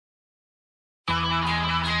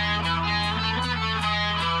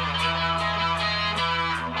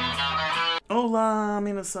Hola,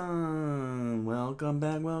 minasan! Welcome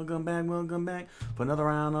back for another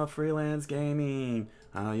round of freelance gaming.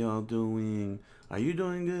 How y'all doing? Are you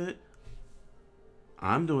doing good?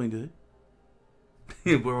 I'm doing good.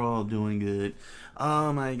 We're all doing good.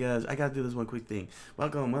 Oh my gosh, I gotta do this one quick thing.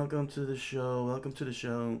 Welcome to the show. Welcome to the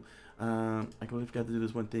show. I completely forgot to do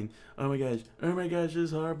this one thing. Oh my gosh, this is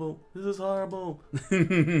horrible. This is horrible.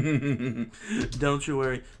 Don't you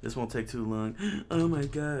worry, this won't take too long. Oh my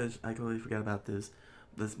gosh, I completely forgot about this.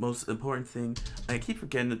 This most important thing. I keep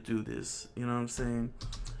forgetting to do this. You know what I'm saying?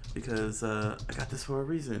 Because I got this for a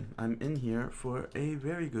reason. I'm in here for a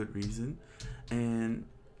very good reason, and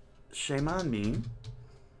shame on me.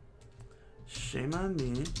 Shame on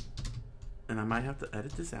me. And I might have to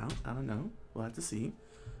edit this out. I don't know. We'll have to see.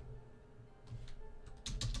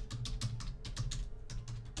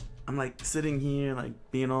 I'm like sitting here,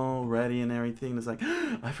 like being all ready and everything. It's like,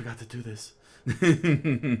 I forgot to do this.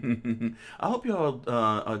 I hope y'all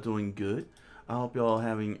are doing good. I hope y'all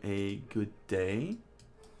having a good day.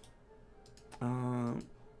 I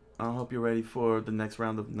hope you're ready for the next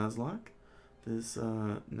round of Nuzlocke. This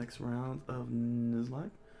next round of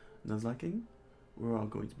Nuzlocking. We're all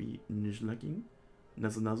going to be Nuzlocking.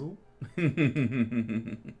 Nuzzle. Here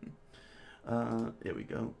we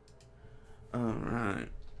go. Alright.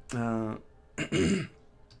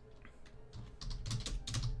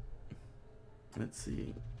 Let's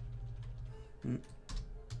see.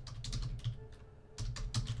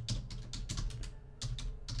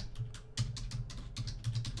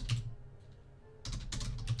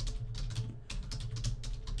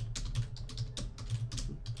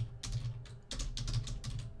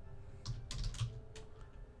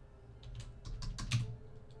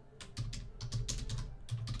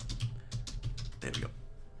 There we go.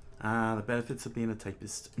 The benefits of being a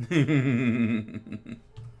typist. Here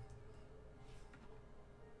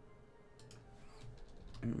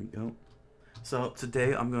we go. So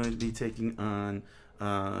today I'm going to be taking on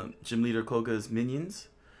Gym Leader Koga's minions.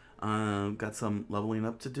 Got some leveling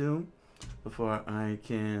up to do before I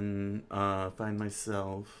can find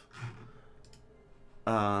myself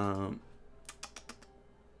how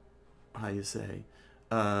you say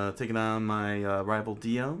taking on my rival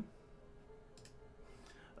Dio.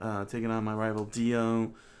 Taking on my rival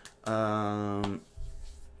Dio.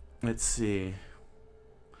 Let's see.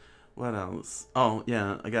 What else? Oh,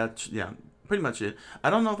 yeah, pretty much it. I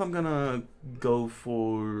don't know if I'm gonna go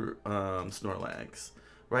for Snorlax.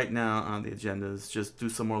 Right now on the agenda is just do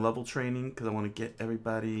some more level training because I want to get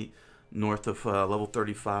everybody north of level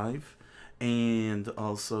 35 and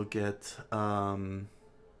also get how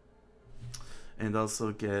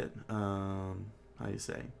you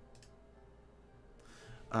say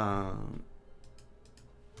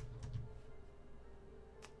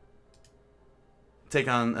take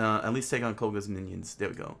on at least take on Koga's minions. There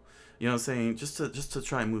we go. You know what I'm saying? Just to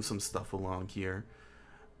try and move some stuff along here.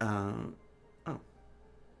 Oh,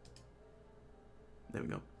 there we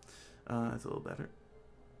go. That's a little better.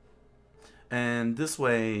 And this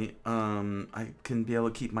way, I can be able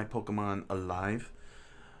to keep my Pokemon alive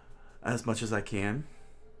as much as I can.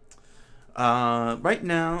 Right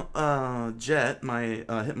now, Jet, my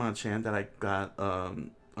Hitmonchan that I got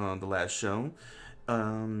on the last show,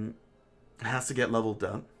 has to get leveled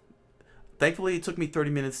up. Thankfully, it took me 30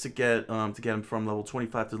 minutes to get him from level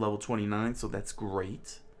 25 to level 29, so that's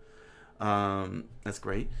great. That's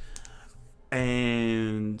great.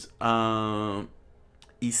 And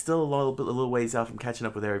he's still a little ways out from catching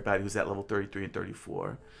up with everybody who's at level 33 and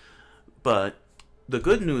 34. But the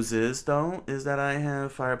good news is, though, is that I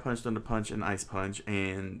have Fire Punch, Thunder Punch, and Ice Punch,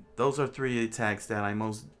 and those are three attacks that I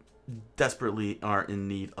most desperately are in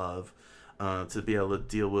need of to be able to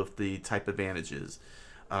deal with the type advantages,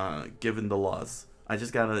 given the loss. I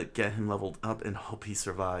just gotta get him leveled up and hope he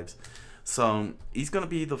survives. So he's gonna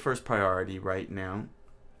be the first priority right now.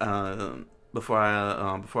 Before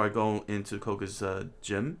I go into Koga's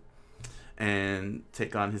gym and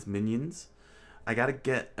take on his minions. I gotta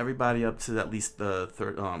get everybody up to at least the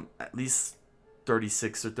at least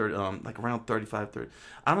 36 or 30, like around 35, 30.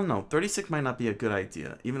 I don't know. 36 might not be a good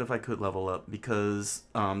idea, even if I could level up, because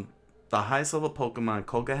the highest level Pokemon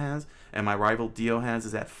Koga has and my rival Dio has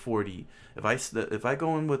is at 40. If I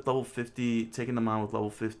go in with level 50, taking them on with level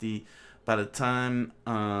 50, by the time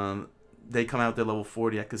they come out their level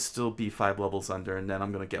 40, I could still be 5 levels under, and then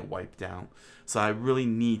I'm gonna get wiped out. So I really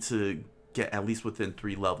need to get at least within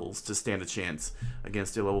 3 levels to stand a chance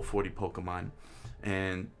against their level 40 Pokemon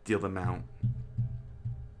and deal them out.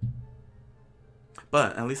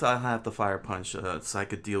 But at least I have the Fire Punch, so I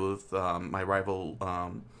could deal with my rival,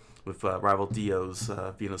 rival Dio's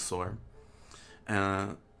Venusaur.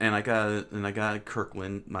 And I got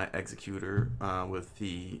Kirkland, my executor, with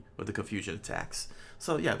the confusion attacks.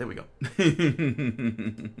 So yeah, there we go.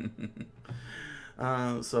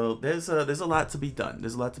 So there's a lot to be done.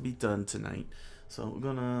 There's a lot to be done tonight. So we're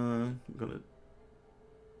gonna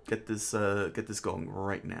get this going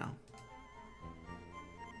right now.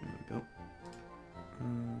 There we go.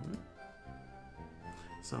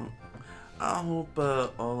 So I hope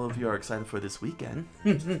all of you are excited for this weekend.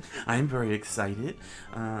 I'm very excited.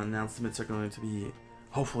 Announcements are going to be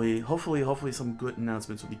hopefully some good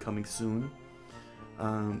announcements will be coming soon.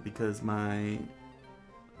 Because my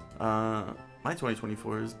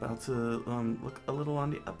 2024 is about to look a little on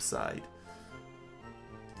the upside.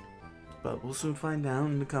 But we'll soon find out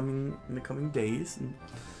in the coming days, and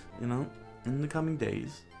in the coming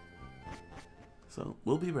days. So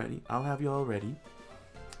we'll be ready. I'll have you all ready.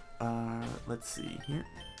 Let's see here.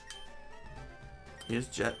 Here's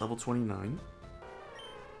Jet, level 29.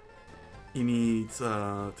 He needs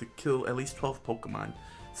to kill at least 12 Pokemon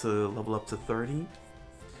to level up to 30.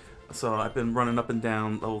 So I've been running up and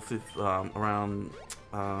down level around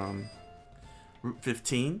Route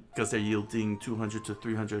 15 because they're yielding 200 to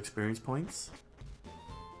 300 experience points.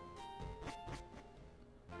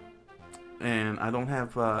 And I don't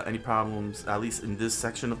have any problems, at least in this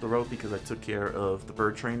section of the road, because I took care of the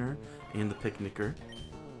bird trainer and the picnicker.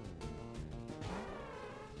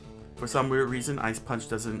 For some weird reason, Ice Punch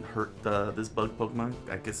doesn't hurt this bug Pokemon.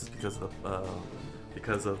 I guess it's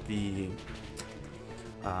because of the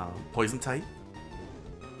poison type.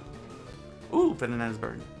 Ooh, Venonat's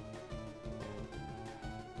burn.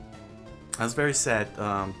 I was very sad.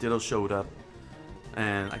 Ditto showed up,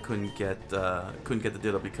 and I couldn't get the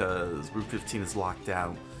Ditto because Route 15 is locked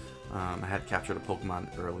out. I had captured a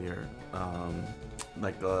Pokemon earlier,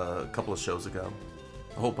 like a couple of shows ago,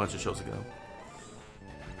 a whole bunch of shows ago.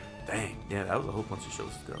 Dang, yeah, that was a whole bunch of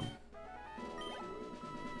shows ago.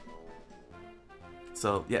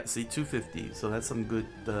 So yeah, see, 250. So that's some good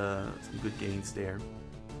gains there.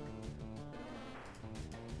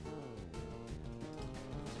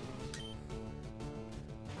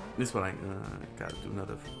 This one I gotta do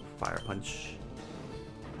another fire punch.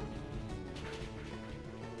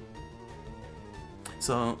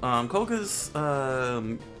 So Koga's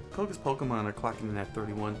Pokemon are clocking in at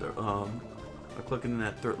 31. Are clocking in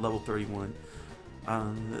at level 31.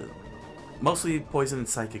 Mostly poison and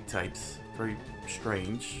psychic types. Very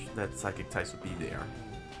strange that psychic types would be there.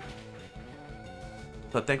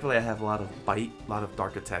 But thankfully I have a lot of bite, a lot of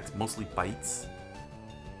dark attacks, mostly bites.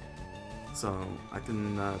 So I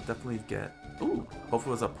can definitely get... Ooh,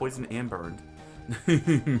 hopefully it was a poison and burned.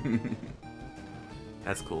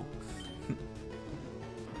 That's cool.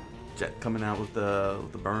 Jet coming out with the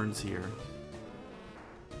burns here.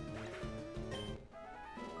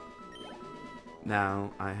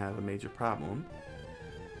 Now I have a major problem.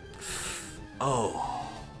 Oh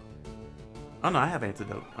no, I have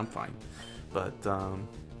antidote. I'm fine. But I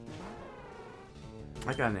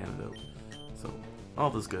got an antidote. So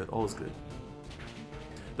all is good. All is good.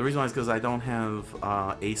 The reason why is because I don't have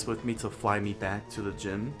Ace with me to fly me back to the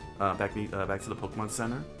gym, back to the Pokemon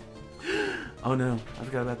Center. Oh no, I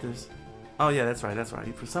forgot about this. Oh yeah, that's right, that's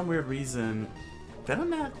right. For some weird reason,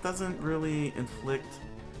 Venonat doesn't really inflict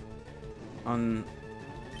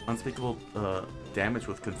unspeakable damage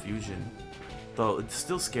with confusion. Though it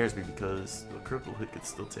still scares me because the critical hit could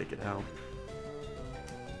still take it out.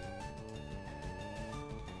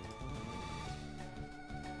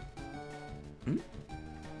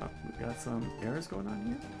 Oh, we got some errors going on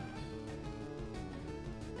here.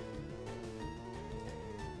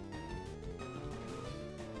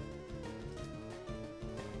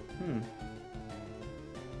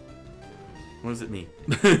 What does it mean?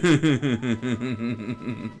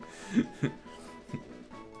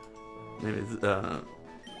 Maybe it's,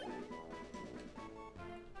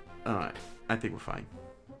 alright, I think we're fine.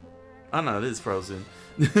 Oh no, it is frozen.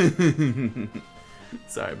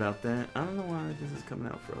 Sorry about that. I don't know why this is coming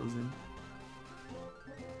out frozen.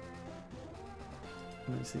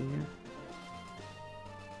 Let me see here.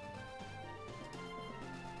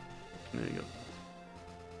 There you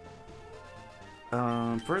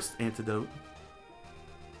go. First antidote.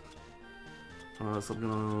 So I'm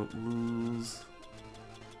gonna lose.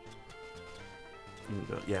 There we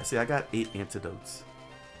go. Yeah, see, I got 8 antidotes.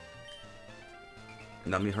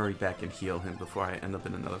 And let me hurry back and heal him before I end up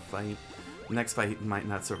in another fight. The next fight he might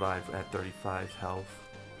not survive at 35 health.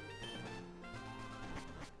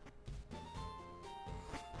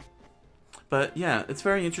 But yeah, it's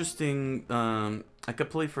very interesting. I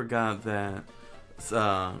completely forgot that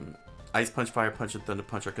Ice Punch, Fire Punch, and Thunder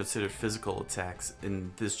Punch are considered physical attacks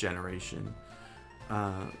in this generation.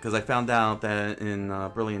 because I found out that in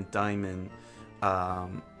Brilliant Diamond,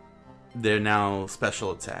 they're now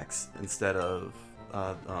special attacks instead of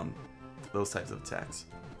those types of attacks.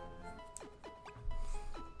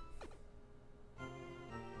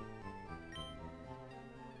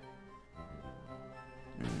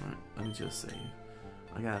 Alright, let me just save.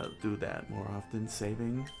 I gotta do that more often,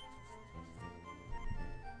 saving.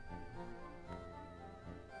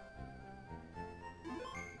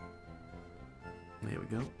 There we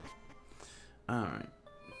go. Alright.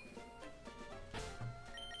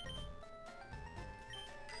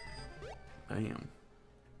 Bam.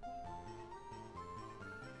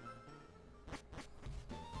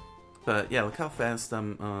 But yeah, look how fast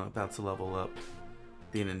I'm about to level up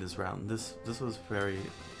being in this round. This was a very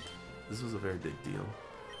big deal.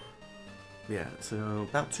 Yeah, so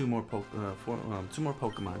about two more Pokemon. Two more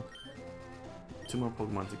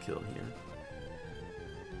Pokemon to kill here.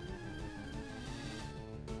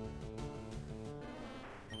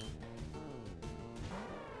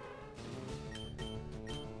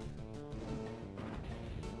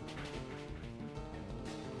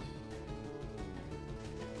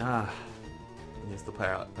 Ah, yes, the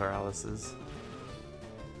paralysis.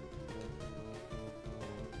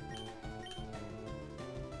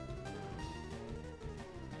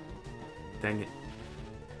 Dang it.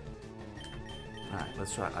 Alright,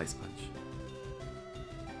 let's try Ice Punch.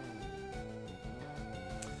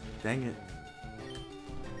 Dang it.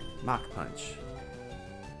 Mach Punch.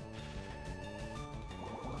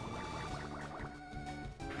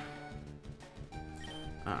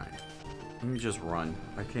 Alright. Let me just run.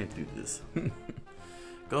 I can't do this.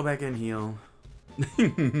 Go back and heal.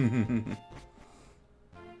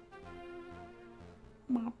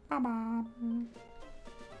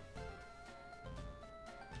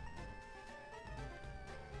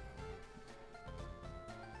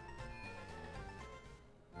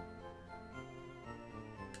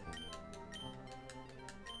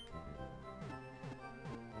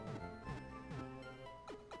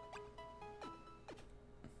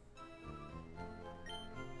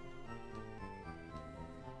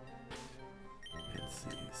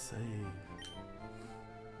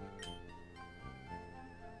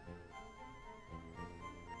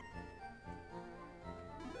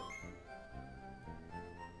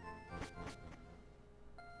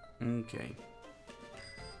 Okay.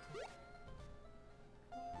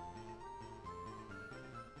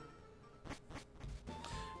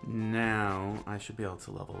 Now I should be able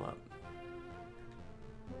to level up.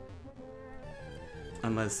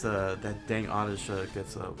 Unless that dang Oddish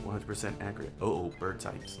gets a 100% accurate. Oh, bird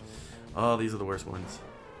types. Oh, these are the worst ones.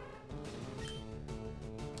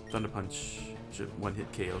 Thunder Punch should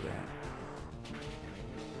one-hit KO that.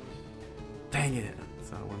 Dang it!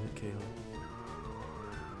 It's not a one-hit KO.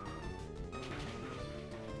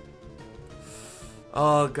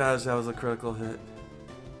 Oh gosh, that was a critical hit.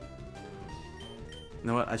 You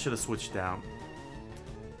know what? I should have switched down.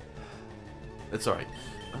 It's alright.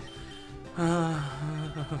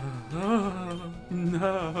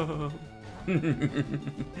 No.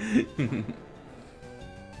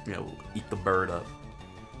 Yeah, we'll eat the bird up.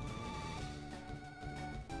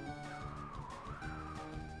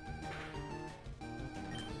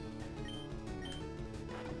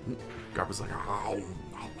 Garba's like, oh.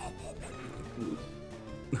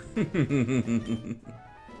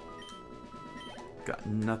 Got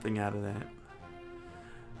nothing out of that.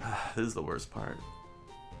 This is the worst part.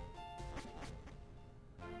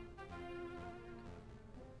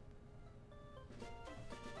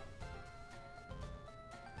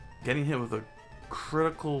 Getting hit with a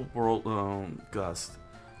critical world gust.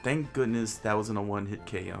 Thank goodness that wasn't a one-hit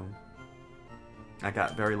KO. I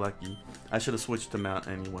got very lucky. I should have switched him out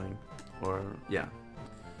anyway. Or, yeah.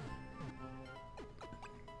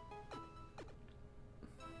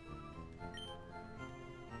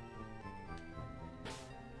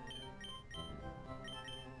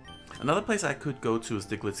 Another place I could go to is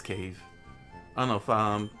Diglett's Cave. I don't know if,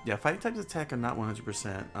 yeah, fighting types attack are not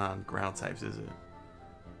 100% on ground types, is it?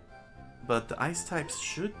 But the ice types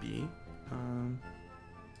should be.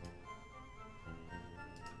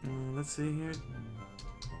 Let's see here.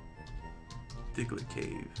 Diglett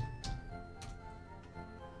Cave.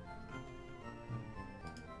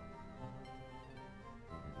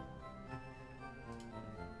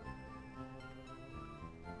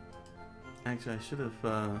 Actually, I should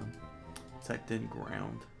have typed in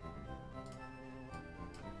ground.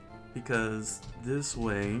 Because this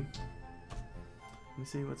way... Let me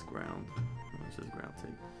see what's ground. Oh, it's just ground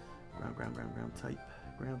type. Ground type.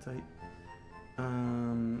 Ground type.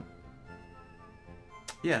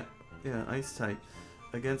 Yeah, ice type.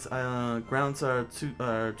 Against grounds are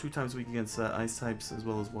two times weak against ice types as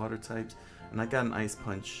well as water types, and I got an ice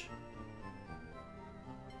punch.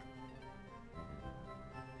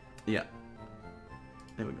 Yeah,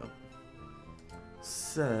 there we go.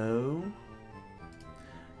 So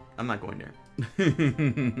I'm not going there.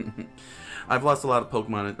 I've lost a lot of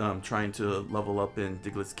Pokemon trying to level up in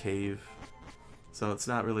Diglett's Cave, so it's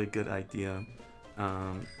not really a good idea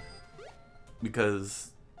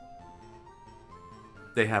because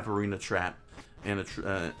they have Arena Trap, and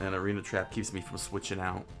an Arena Trap keeps me from switching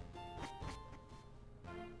out,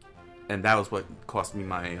 and that was what cost me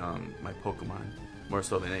my my Pokemon more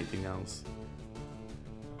so than anything else.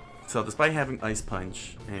 So despite having Ice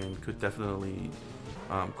Punch, and could definitely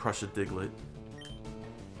crush a Diglett.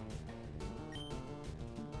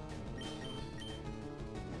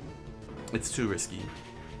 It's too risky.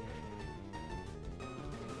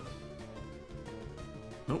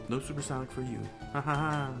 Nope, no supersonic for you. Ha ha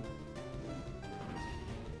ha.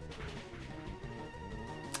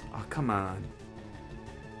 Oh, come on.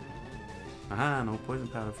 Aha, no poison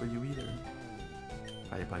powder for you either.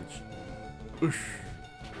 Fire punch. Oosh.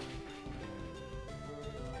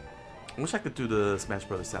 I wish I could do the Smash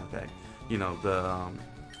Brothers sound effect. You know,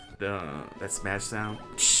 that Smash sound.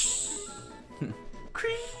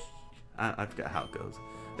 I forgot how it goes.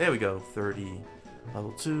 There we go. 30.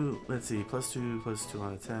 Level 2. Let's see. +2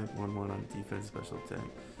 on attack. 1/1 on defense. Special attack.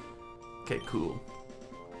 Okay, cool.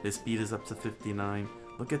 His speed is up to 59.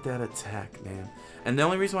 Look at that attack, man. And the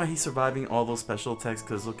only reason why he's surviving all those special attacks,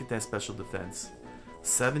 because look at that special defense.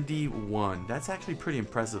 71. That's actually pretty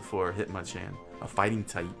impressive for Hitmonchan, a fighting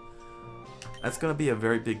type. That's gonna be a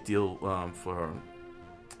very big deal for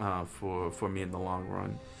me in the long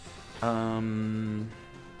run.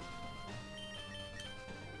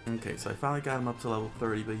 Okay, so I finally got him up to level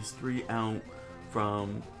 30, but he's 3 out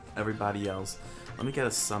from everybody else. Let me get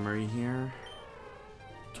a summary here.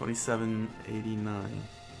 2789.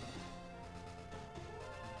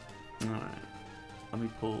 Alright. Let me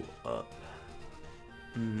pull up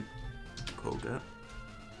Koga.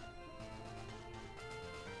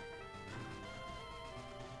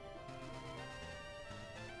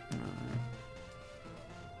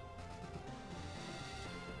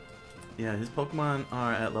 Yeah, his Pokemon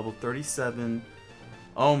are at level 37.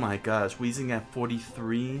 Oh my gosh, Weezing at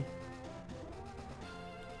 43.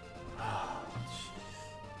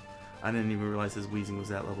 I didn't even realize his Weezing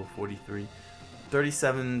was at level 43.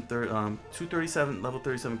 237, level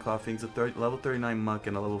 37 Coughings, a level 39 Muck,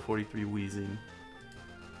 and a level 43 Weezing.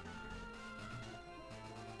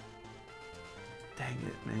 Dang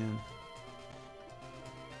it, man.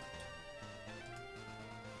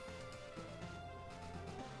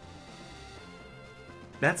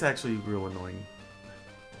 That's actually real annoying.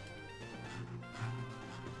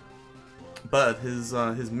 But his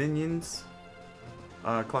minions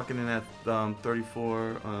are clocking in at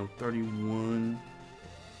 34, 31.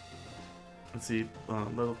 Let's see,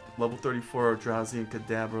 level 34 Drowsy and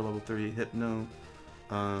Kadabra, level 38 Hypno,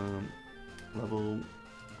 level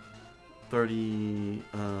 30,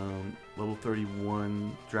 level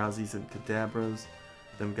 31 Drowsies and Kadabras.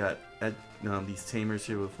 Then we got these Tamers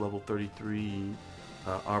here with level 33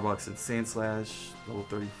 Arbok and Sandslash, level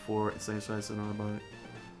 34 Sandslash and Arbok.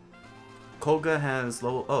 Koga has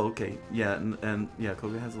level, oh okay, yeah, and yeah,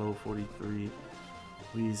 Koga has level 43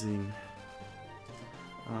 Weezing.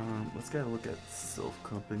 Let's get a look at Sylph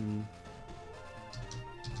Company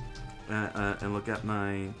and look at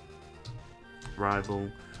my rival.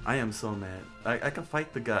 I am so mad. I can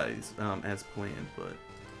fight the guys as planned, but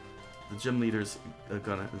the gym leader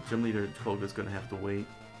Koga's gonna have to wait,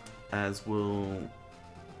 as will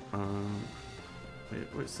wait,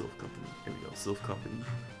 where's Sylph Company? Here we go, Sylph Company.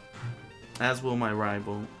 As will my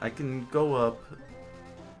rival. I can go up.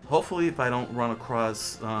 Hopefully, if I don't run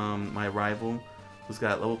across my rival, who's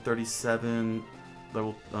got level 37,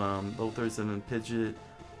 level 37 Pidgeot,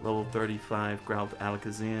 level 35 Growlithe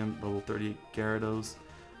Alakazam, level 38 Gyarados,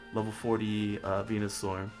 level 40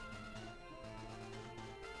 Venusaur.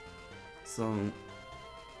 So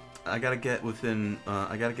I gotta get within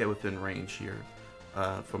range here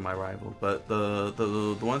for my rival. But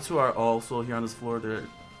the ones who are also here on this floor, they're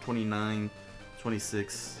 29,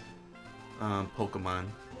 26 Pokemon.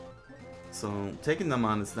 So taking them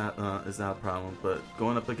on is not a problem, but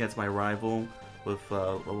going up against my rival with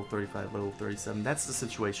level 35, level 37, that's the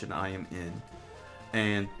situation I am in.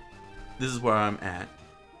 And this is where I'm at.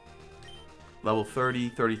 Level 30,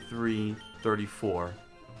 33, 34.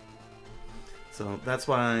 So that's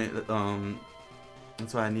why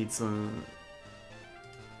I need some.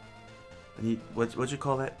 I need what you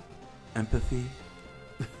call that? Empathy.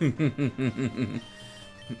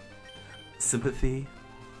 sympathy,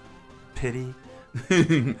 pity.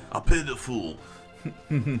 A pitiful.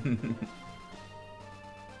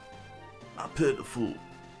 A pitiful.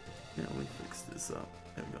 Yeah, let me fix this up.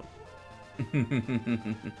 There we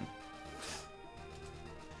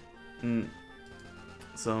go.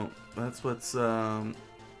 So that's what's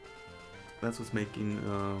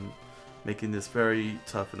making this very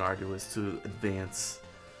tough and arduous to advance,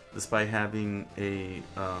 despite having a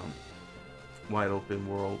wide open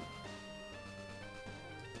world.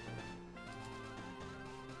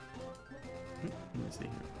 Let me see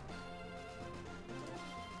here.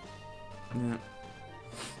 Yeah.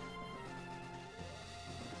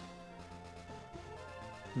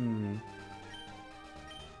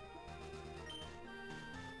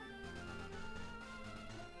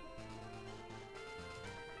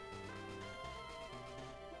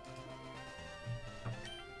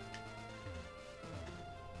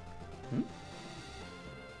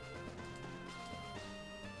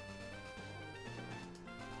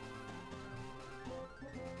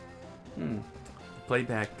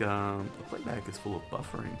 The playback is full of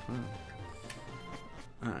buffering.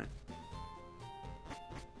 All right.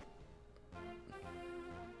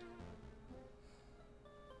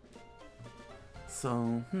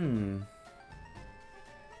 So,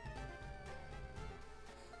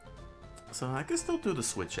 So I can still do the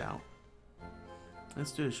switch out.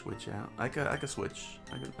 Let's do the switch out. I can switch.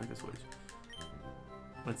 I can switch.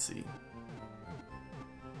 Let's see.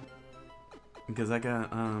 Because I got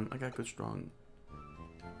good strong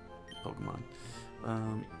Pokemon.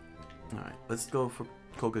 Alright, let's go for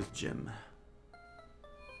Koga's gym.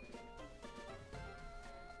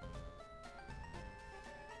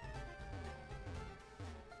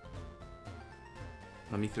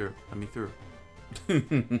 Let me through. Let me through.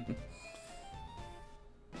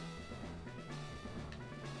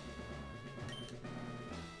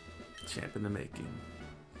 Champ in the making.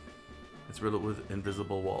 It's riddled with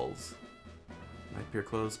invisible walls. Might appear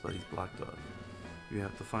close, but he's blocked off. You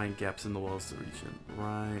have to find gaps in the walls to reach him.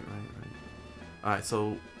 Right. Alright,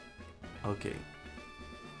 so... Okay.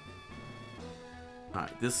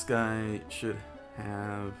 Alright, this guy should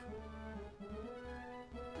have...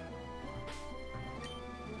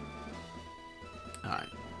 Alright,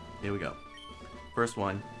 here we go. First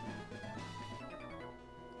one.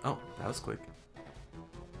 Oh, that was quick.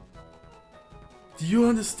 Do you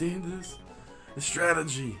understand this? The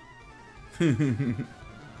strategy.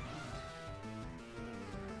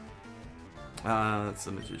 That's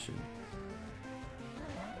a magician.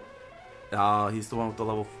 He's the one with the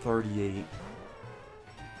level 38.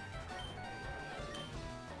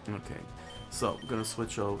 Okay, so I'm gonna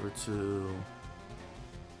switch over to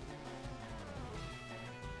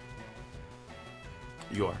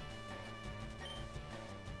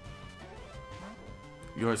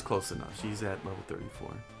Yours close enough. She's at level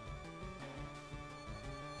 34.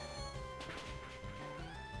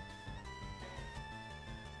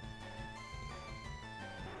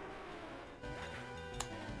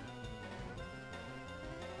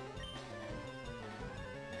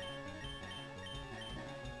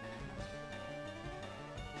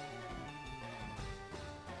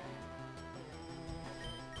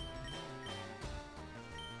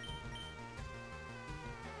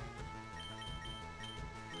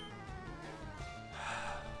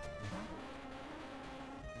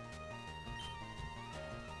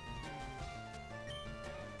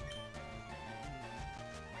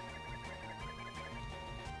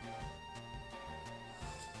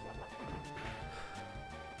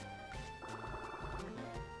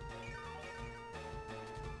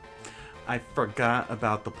 I forgot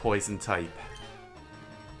about the poison type.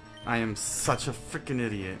 I am such a freaking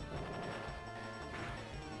idiot.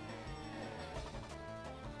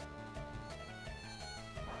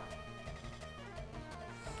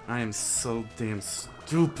 I am so damn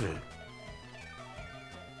stupid.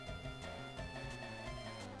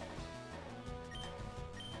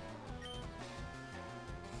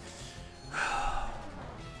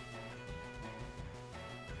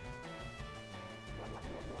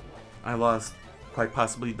 I lost quite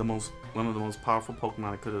possibly one of the most powerful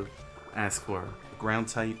Pokemon I could have asked for. A ground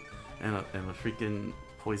type and a freaking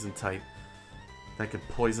poison type that could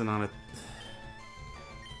poison on it.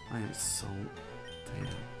 I am so damn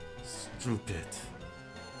stupid.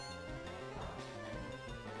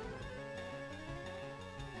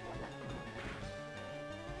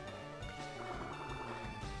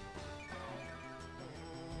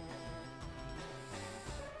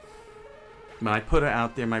 When I put her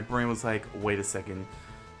out there, my brain was like, wait a second,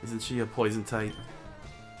 isn't she a poison type?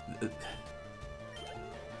 I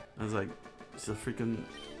was like, she's a freaking...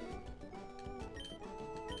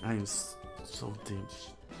 I am so damn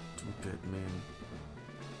stupid, man.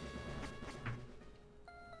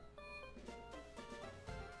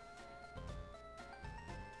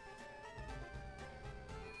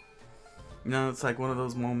 You know, it's like one of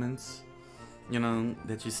those moments, you know,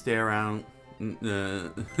 that you stare out, you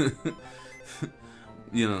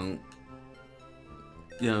know,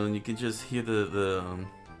 and you can just hear you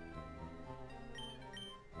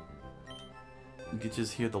can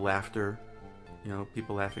just hear the laughter, you know,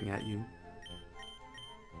 people laughing at you.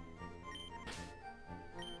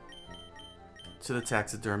 To the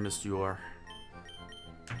taxidermist you are.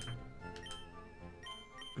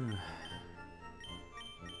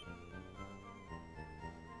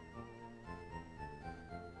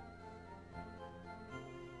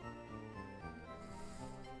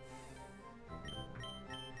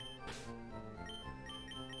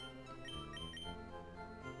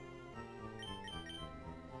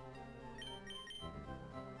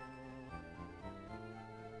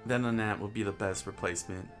 Then a gnat would be the best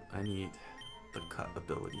replacement. I need the cut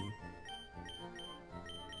ability.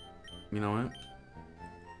 You know what?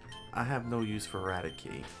 I have no use for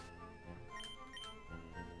Eradicate.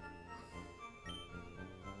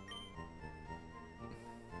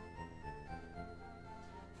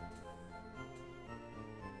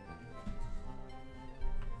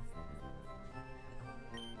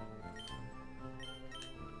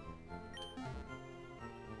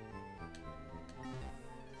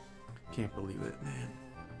 Can't believe it, man.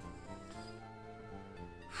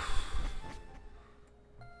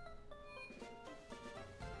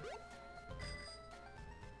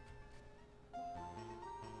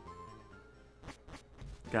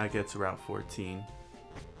 Guy gets Route 14.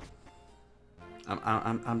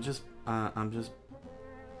 I'm just I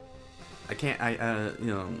can't you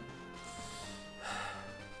know,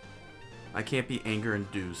 I can't be anger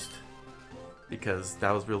induced because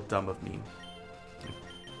that was real dumb of me.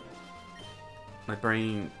 My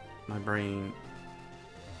brain.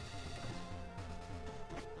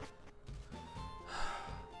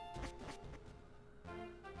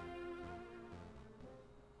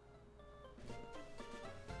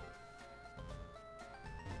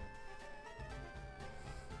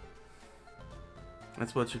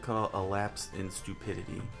 That's what you call a lapse in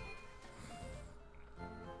stupidity.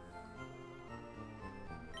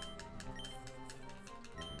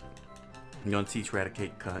 I'm gonna teach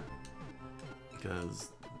Eradicate Cut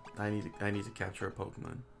because I need to capture a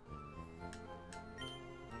Pokemon.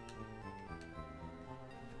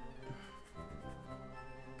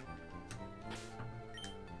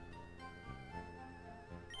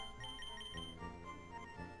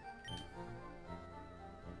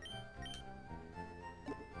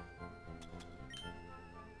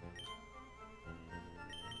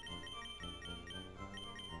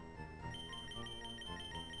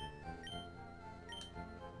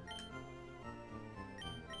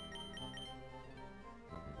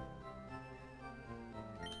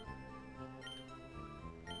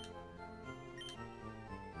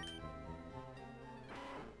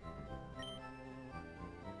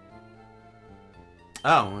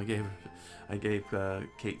 Oh, I gave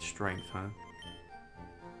Kate strength, huh?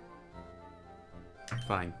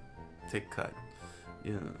 Fine, take Cut.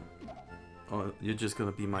 Yeah. Oh, you're just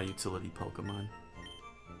gonna be my utility Pokemon.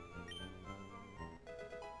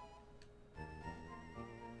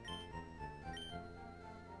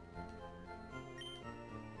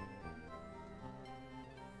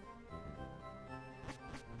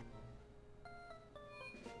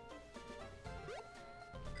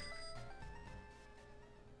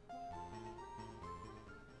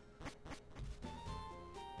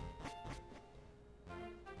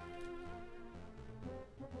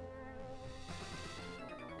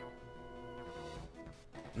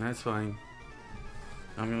 That's fine.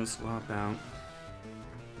 I'm gonna swap out.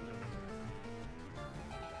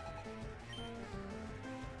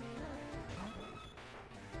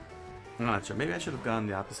 I'm not sure. Maybe I should have gone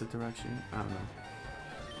the opposite direction. I don't know.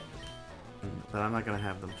 But I'm not gonna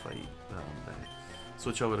have them fight back.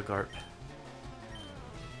 Switch over to Garp.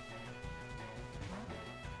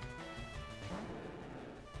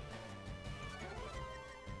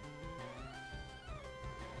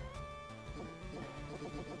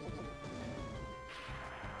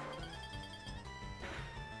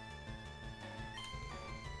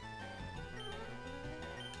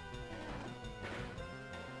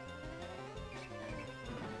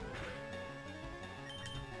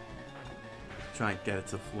 Try and get it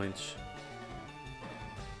to flinch.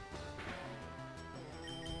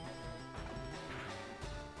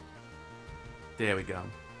 There we go.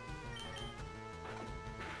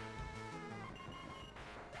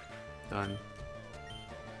 Done.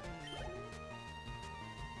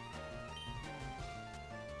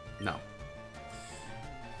 No.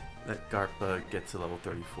 Let Garpa get to level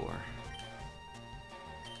 34.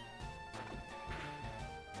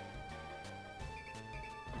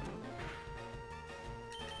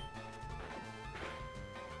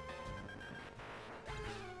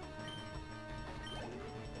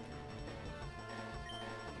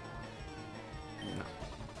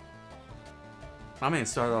 I mean,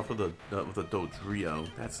 start off with a Dodrio.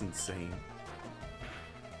 That's insane.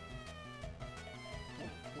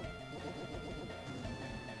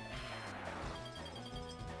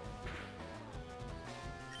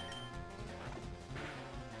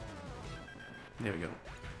 There we go.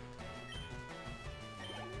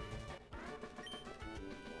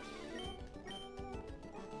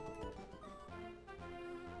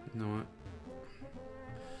 You know what?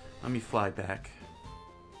 Let me fly back.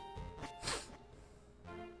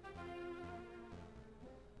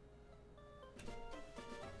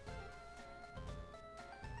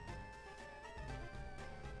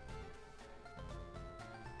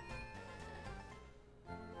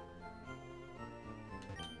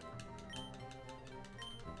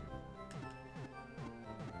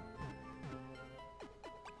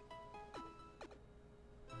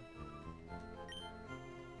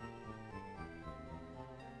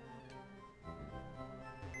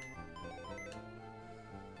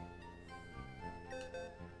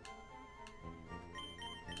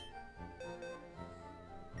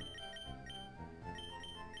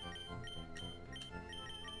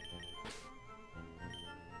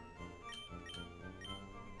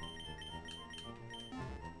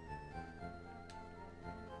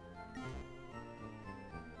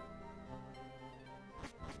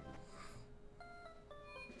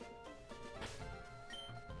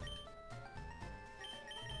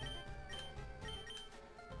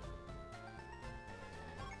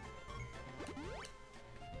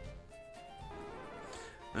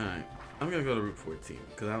 Alright, I'm gonna go to Route 14,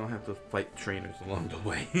 because I don't have to fight trainers along the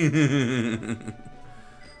way.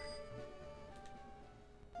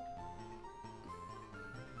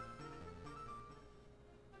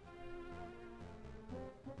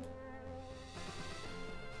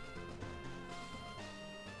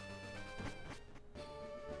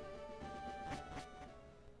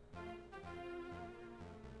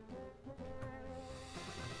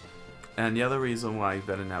 And the other reason why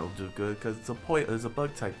Venonat will do good, because it's a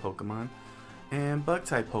bug-type Pokemon, and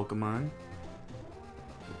bug-type Pokemon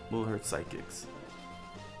will hurt Psychics.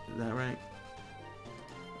 Is that right?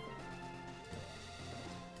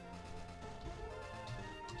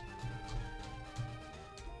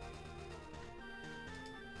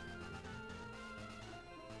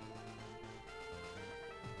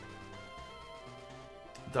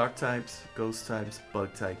 Dark types, ghost types,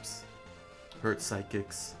 bug types, hurt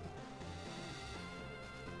Psychics.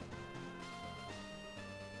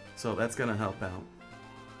 So that's gonna help out.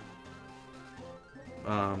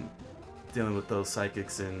 Dealing with those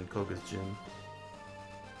Psychics in Koga's gym.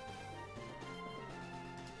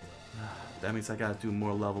 That means I gotta do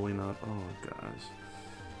more leveling up. Oh my gosh.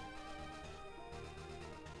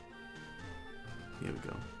 Here we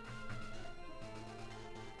go.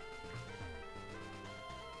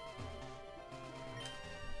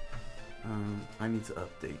 I need to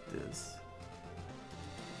update this.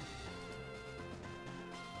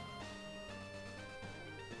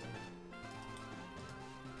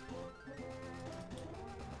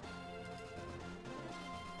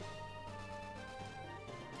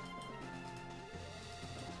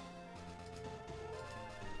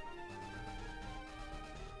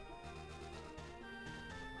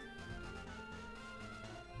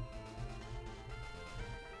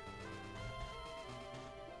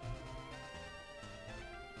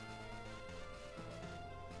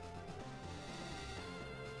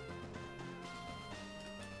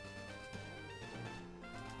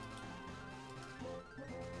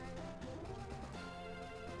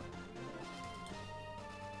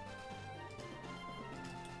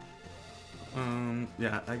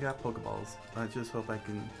 Yeah, I got Pokeballs. I just hope I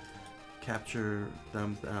can capture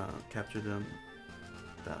them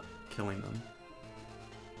without killing them.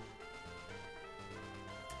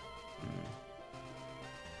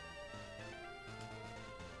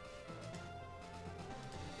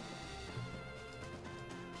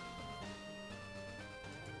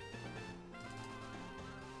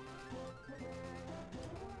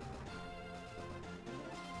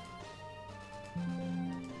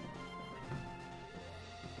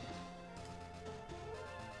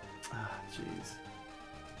 Jeez.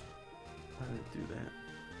 Why did it do that?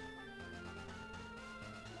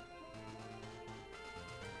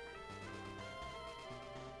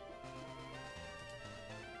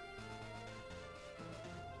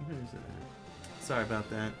 Where is it at? Sorry about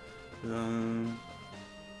that.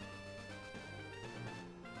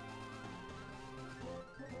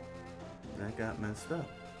 That got messed up.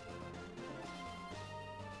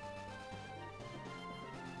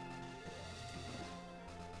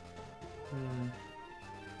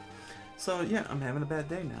 So yeah, I'm having a bad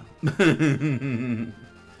day now.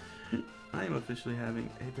 I am officially having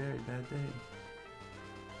a very bad day.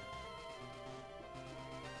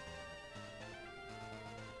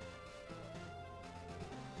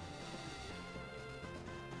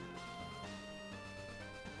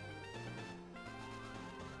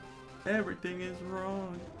 Everything is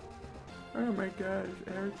wrong. Oh my gosh,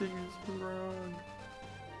 everything is wrong.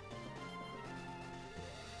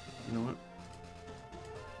 You know what?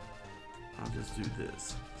 I'll just do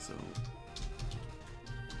this. So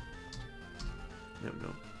there we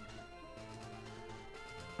go.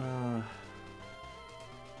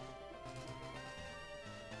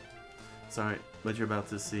 Sorry, what you're about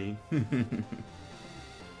to see.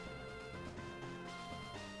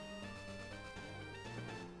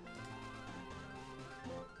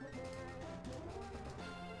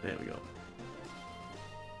 There we go.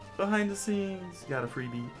 Behind the scenes, got a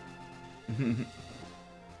freebie.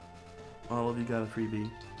 All of you got a freebie.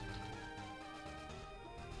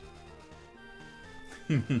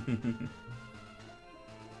 Alright.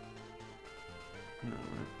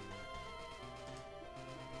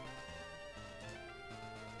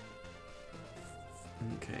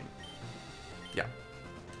 Okay. Yeah.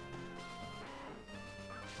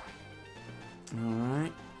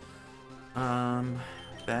 Alright.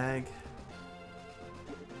 Bag.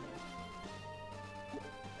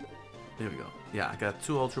 There we go. Yeah, I got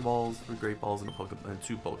 2 Ultra Balls, 3 Great Balls, and and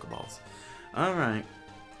 2 Pokeballs. Alright.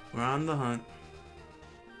 We're on the hunt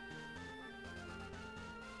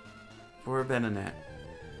for a Venonat.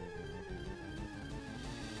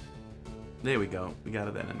 There we go. We got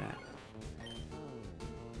a Venonat.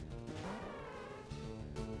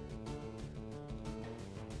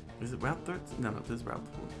 Is it Route 13? No, this is Route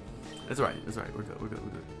 4. That's right. That's right. We're good. We're good.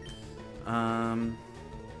 We're good.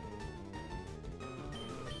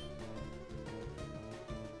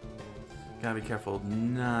 Gotta be careful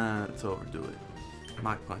not to overdo it.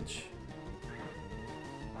 Mach Punch.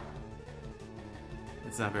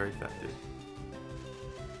 It's not very effective.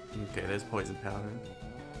 Okay, there's Poison Powder.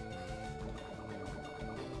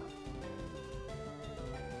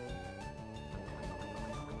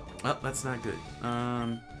 Oh, that's not good.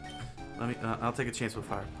 Let me. I'll take a chance with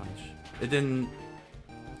Fire Punch. It didn't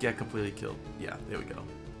get completely killed. Yeah, there we go.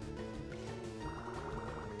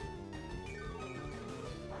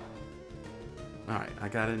 All right, I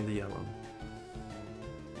got it in the yellow.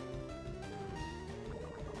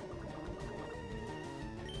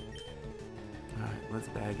 All right, let's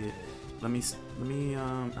bag it. Let me.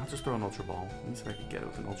 I'll just throw an Ultra Ball. Let me see if I can get it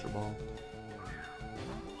with an Ultra Ball.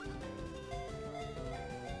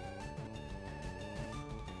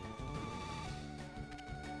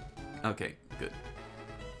 Okay, good.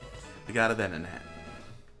 We got a Venonat.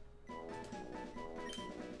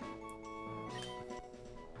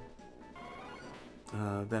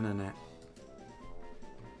 Venonat.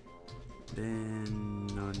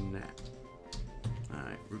 Venonat.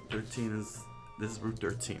 Alright, Route 13 is... This is Route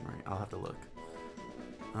 13, right? I'll have to look.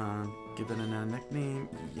 Give Venonat a nickname.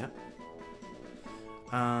 Yep.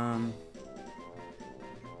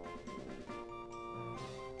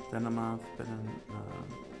 Venomoth, Venonat.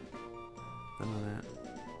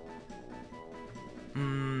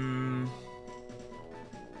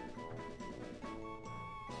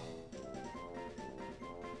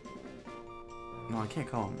 No, I can't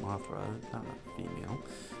call him Mothra. Not a female.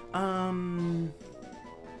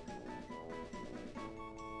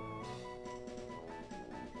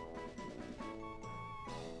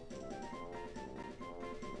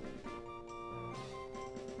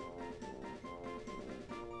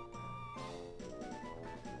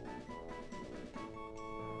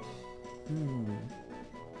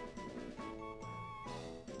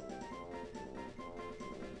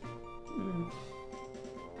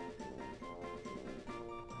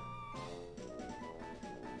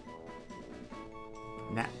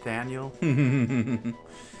 Nathaniel.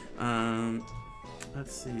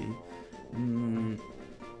 Let's see.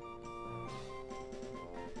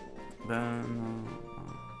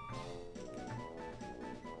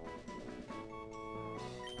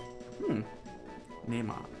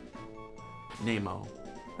 Nemo.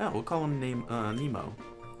 Oh, we'll call him Nemo.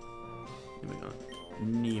 Here we go.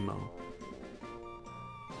 Nemo.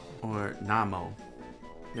 Or Namo.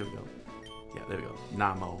 There we go. Yeah, there we go.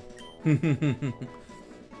 Namo.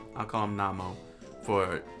 I'll call him Namo.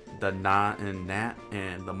 for the Na and Nat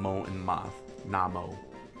and the Mo and Moth. Namo.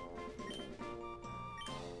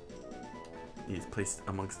 He's placed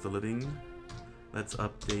amongst the living. Let's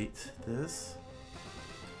update this.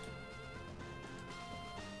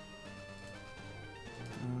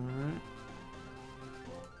 Alright.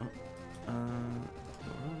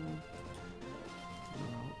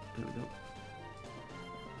 There we go.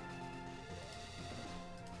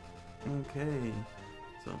 Okay.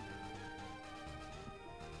 So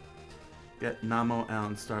get Namo out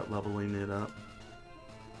and start leveling it up.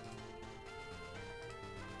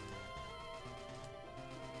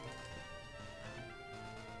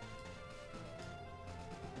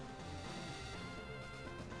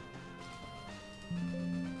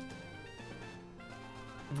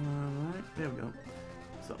 Alright, there we go.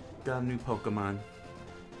 So, got a new Pokemon.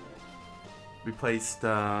 Replaced,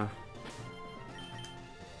 here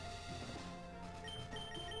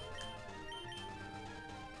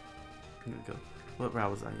we go. What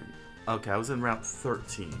route was I in? Okay, I was in Route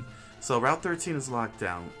 13. So, Route 13 is locked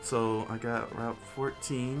down. So, I got Route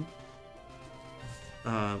 14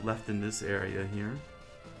 left in this area here.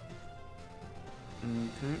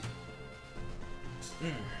 Okay.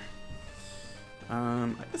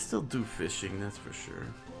 I can still do fishing, that's for sure.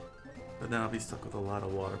 But then I'll be stuck with a lot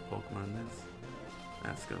of water Pokemon.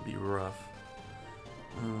 That's gonna be rough.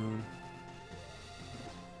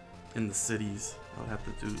 In the cities, I'll have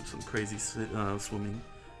to do some crazy swimming.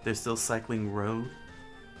 There's still cycling road.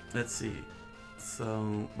 Let's see.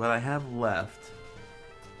 So what I have left.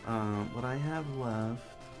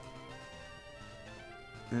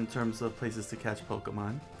 In terms of places to catch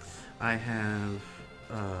Pokemon, I have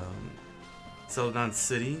Celadon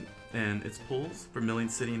City and its pools, Vermilion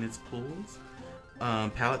City and its pools,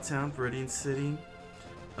 Pallet Town, Viridian City.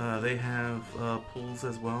 They have pools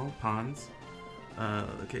as well, ponds.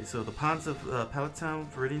 Okay, so the ponds of Pallet Town,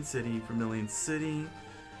 Viridian City, Vermilion City,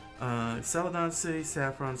 Celadon City,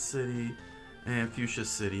 Saffron City, and Fuchsia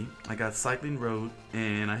City. I got Cycling Road,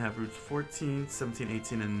 and I have routes 14, 17,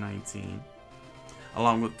 18, and 19,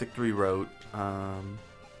 along with Victory Road.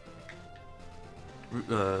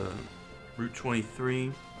 Route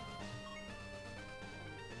 23,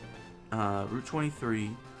 Route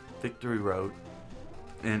 23, Victory Road,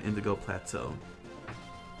 and Indigo Plateau.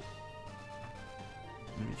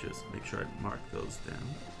 Let me just make sure I mark those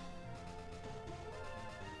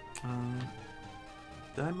down.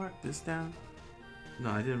 Did I mark this down?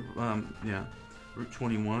 No, I didn't. Yeah, Route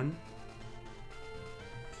 21.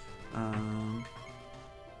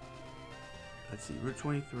 Let's see, Route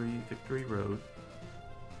 23, Victory Road.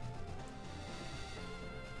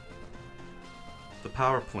 The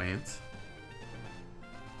power plant.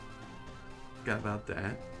 Forgot about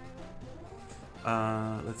that.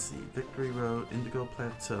 Let's see, Victory Road, Indigo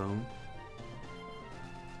Plateau.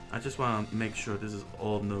 I just want to make sure this is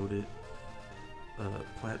all noted.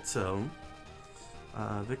 Plateau.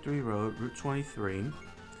 Victory Road, Route 23.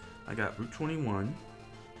 I got Route 21.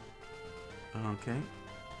 Okay.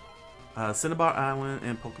 Cinnabar Island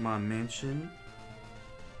and Pokemon Mansion.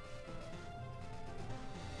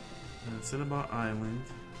 Cinnabar Island,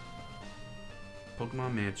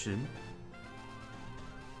 Pokemon Mansion,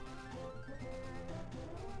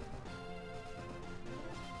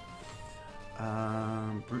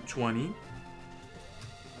 Route 20.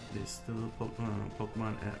 There's still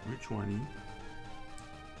Pokemon at Route 20.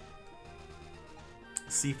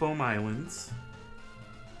 Seafoam Islands.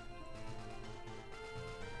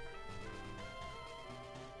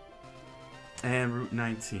 And Route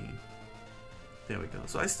 19. There we go.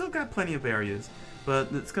 So I still got plenty of areas,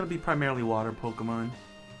 but it's going to be primarily water Pokemon.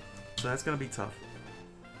 So that's going to be tough.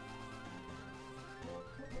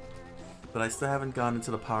 But I still haven't gone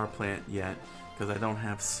into the power plant yet, because I don't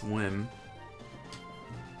have swim.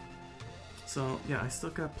 So yeah, I still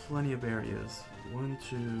got plenty of areas. 1,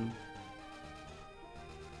 2,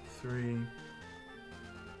 3,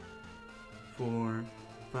 4,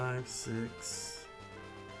 5, 6,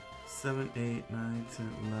 7, 8, 9,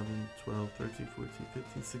 10, 11, 12, 13, 14,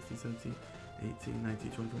 15, 16, 17, 18,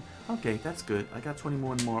 19, 20, 21. Okay, that's good. I got 20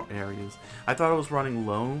 more areas. I thought I was running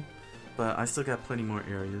low, but I still got plenty more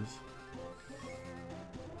areas.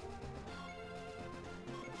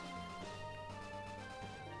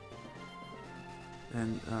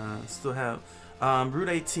 And still have Route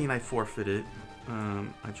 18 I forfeited.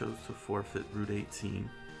 I chose to forfeit Route 18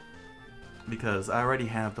 because I already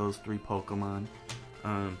have those 3 Pokemon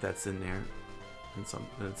that's in there in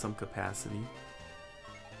some capacity.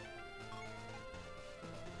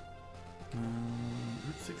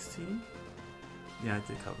 Route 16? Yeah, I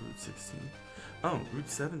did cover Route 16. Oh, Route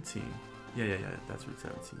 17. Yeah, that's Route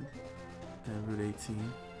 17. And Route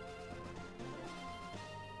 18.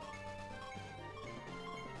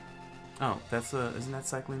 Oh, that's isn't that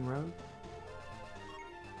Cycling Road?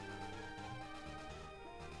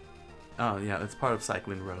 Oh yeah, it's part of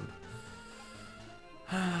Cycling Road.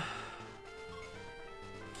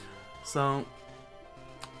 So,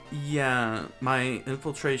 yeah, my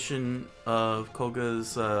infiltration of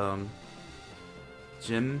Koga's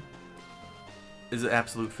gym is an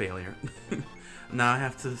absolute failure. Now I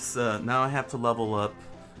have to level up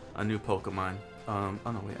a new Pokemon. Oh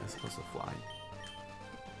no, wait, I'm supposed to fly.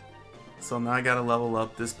 So now I gotta level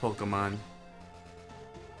up this Pokemon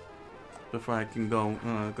before I can go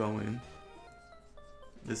in.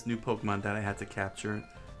 This new Pokemon that I had to capture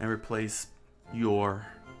and replace your...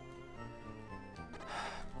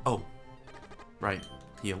 Oh, right,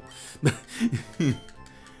 heal.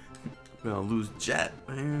 Gonna lose Jet,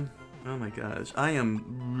 man. Oh my gosh, I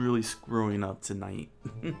am really screwing up tonight.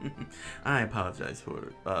 I apologize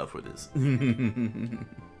for this.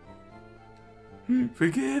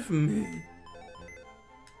 Forgive me.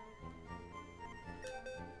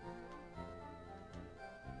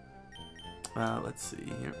 Let's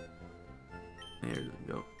see here. There we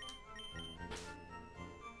go.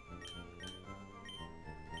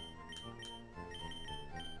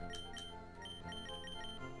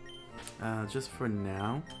 Just for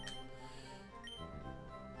now.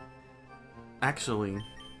 Actually,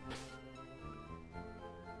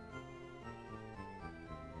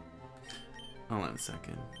 hold on a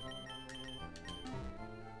second.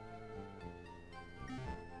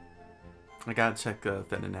 I gotta check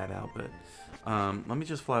Fenonat out, but let me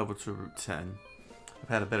just fly over to Route 10. I've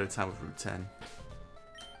had a better time with Route 10.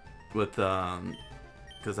 With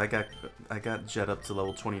because I got Jet up to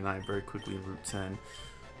level 29 very quickly in Route 10.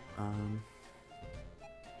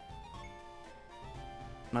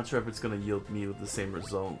 Not sure if it's gonna yield me with the same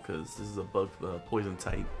result because this is a bug poison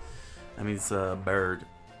type. I mean, it's a bird.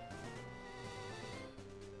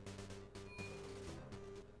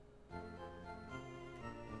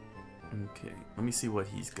 Okay, let me see what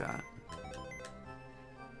he's got.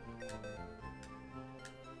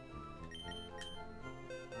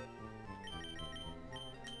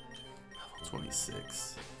 Level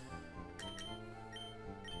 26.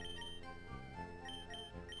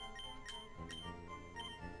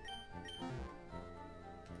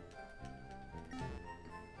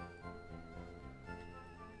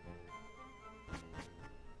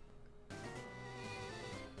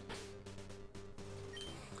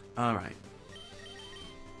 Alright.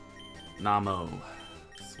 Namo.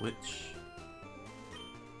 Switch.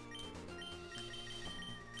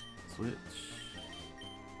 Switch.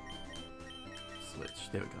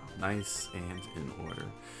 Switch. There we go. Nice and in order.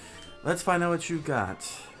 Let's find out what you got.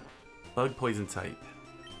 Bug poison type.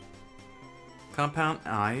 Compound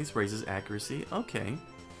eyes raises accuracy. Okay.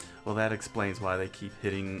 Well, that explains why they keep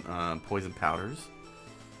hitting poison powders.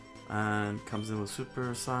 And comes in with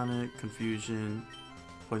supersonic, confusion,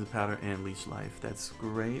 poison powder, and leech life. That's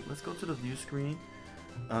great. Let's go to the view screen.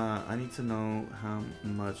 I need to know how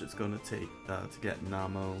much it's going to take to get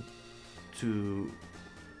Namo to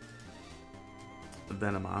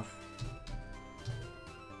Venomoth.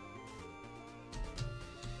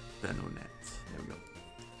 Venonet. There we go.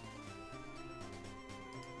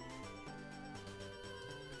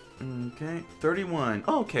 Okay, 31.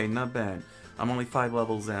 Oh, okay, not bad. I'm only 5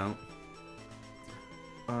 levels out.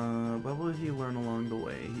 What will he learn along the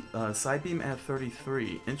way? Psybeam at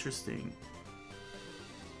 33. Interesting.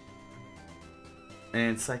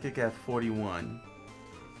 And Psychic at 41.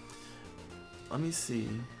 Let me see.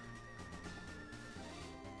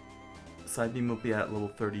 Psybeam will be at level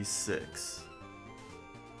 36.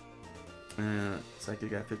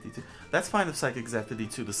 Psychic at 52. That's fine if Psychic's at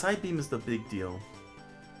 52. The Psybeam is the big deal.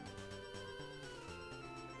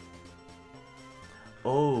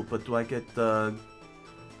 Oh, but do I get the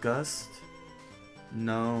Gust?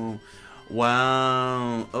 No.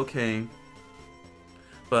 Wow. Okay.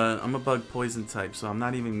 But I'm a bug poison type, so I'm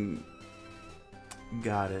not even...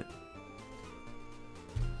 Got it.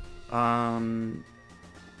 I mean,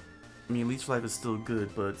 Leech Life is still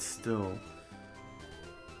good, but still.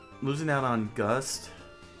 Losing out on Gust,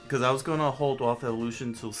 because I was going to hold off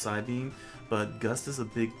Evolution till Psybeam, but Gust is a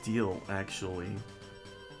big deal, actually.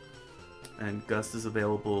 And Gust is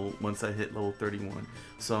available once I hit level 31.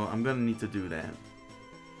 So I'm going to need to do that.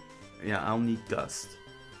 Yeah, I'll need Gust.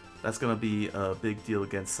 That's going to be a big deal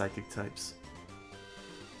against Psychic types.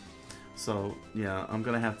 So, yeah, I'm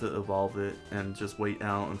going to have to evolve it and just wait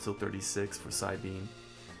out until 36 for Psybeam.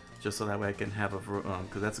 Just so that way I can have a...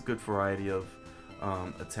 because that's a good variety of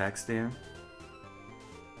attacks there.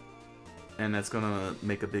 and that's gonna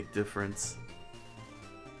make a big difference.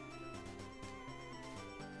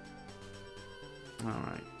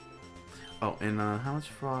 Alright. Oh, and how much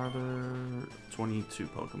farther? 22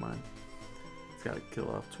 Pokemon. It's gotta kill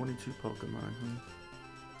off 22 Pokemon, huh?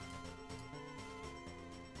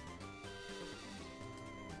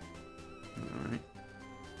 Alright.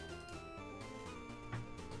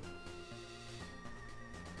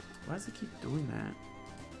 Why does it keep doing that?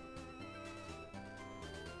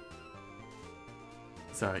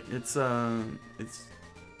 Sorry, it's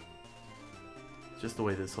just the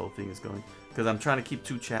way this whole thing is going. Because I'm trying to keep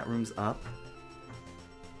 2 chat rooms up,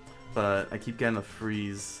 but I keep getting a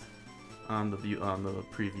freeze on the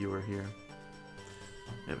previewer here.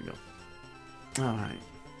 There we go. All right.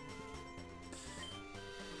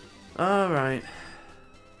 All right.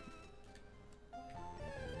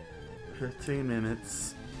 15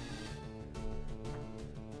 minutes.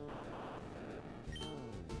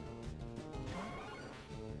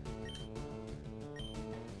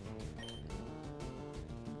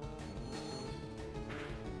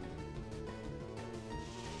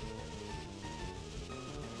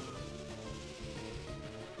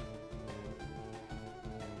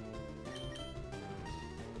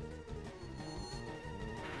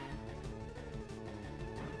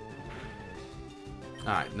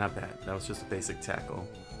 Alright, not bad. That was just a basic tackle.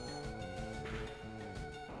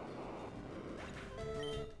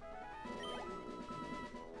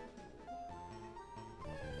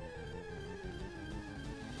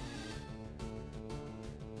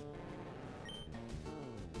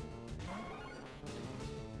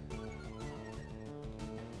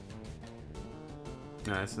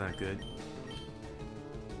 No, that's not good.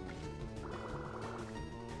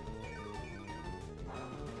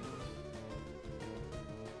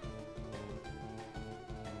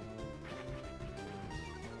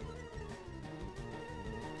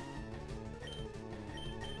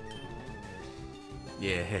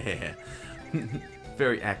 Yeah.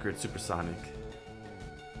 Very accurate supersonic.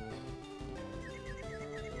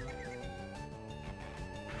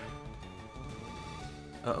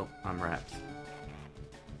 Uh-oh, I'm wrapped.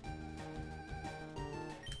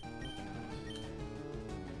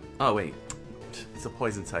 Oh, wait. It's a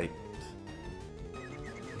poison type.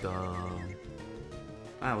 Dumb.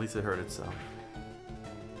 Ah, at least it hurt itself.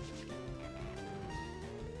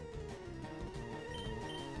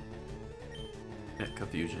 Yeah,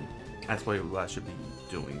 confusion. That's what I should be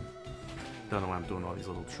doing. Don't know why I'm doing all these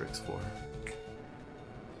little tricks for.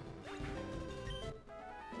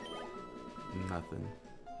 Nothing.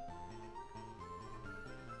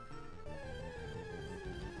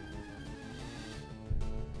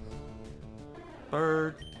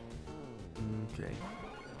 Bird. Okay.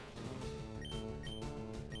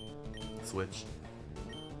 Switch.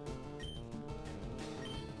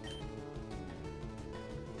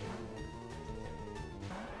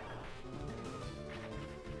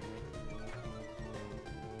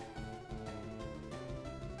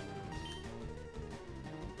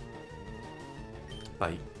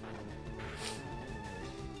 Bite.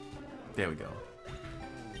 There we go.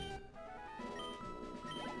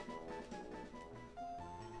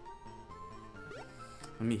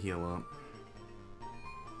 Let me heal up.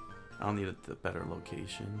 I'll need a better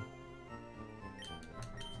location.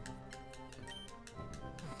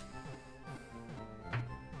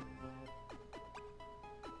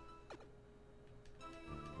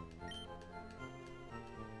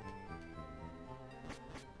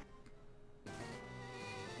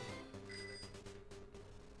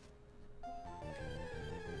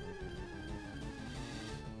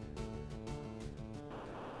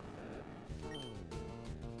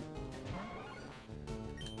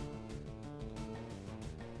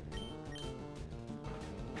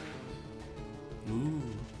 Ooh.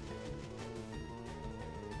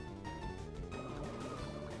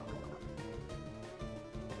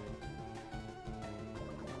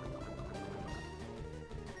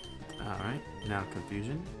 Alright, now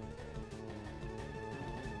confusion.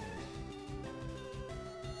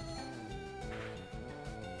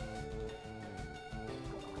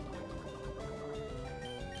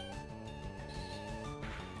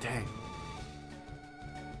 Dang.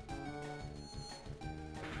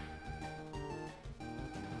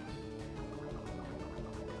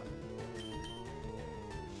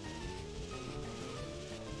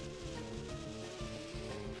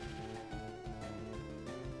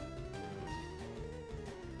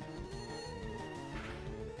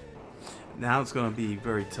 Now it's going to be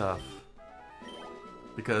very tough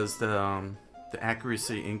because the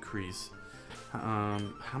accuracy increase.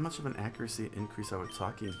 How much of an accuracy increase are we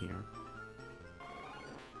talking here?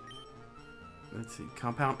 let's see.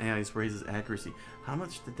 Compound ice raises accuracy. How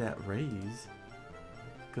much did that raise?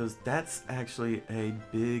 Because that's actually a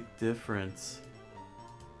big difference.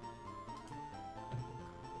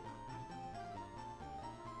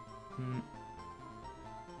 Hmm.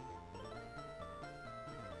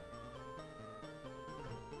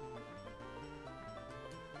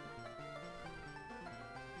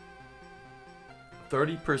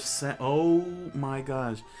 30%. Oh my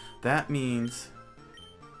gosh. That means...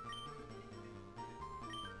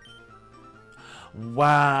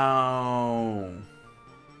 Wow.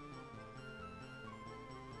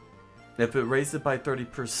 If it raised it by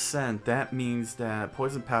 30%, that means that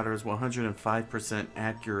poison powder is 105%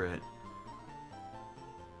 accurate.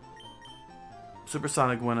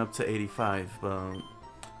 Supersonic went up to 85,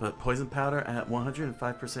 but poison powder at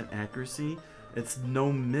 105% accuracy, it's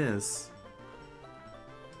no miss.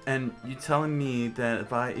 And you telling me that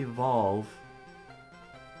if I evolve,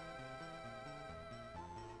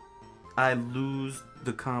 I lose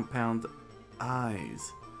the compound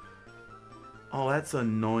eyes? Oh, that's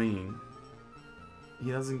annoying.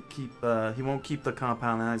 He doesn't keep, he won't keep the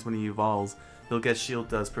compound eyes when he evolves. He'll get shield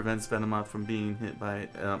dust, prevents Venomoth from being hit by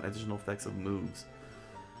additional effects of moves.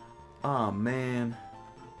 Oh man.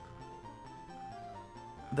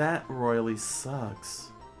 That royally sucks.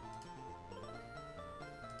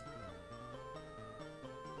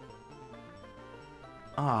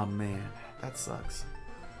 Oh man, that sucks.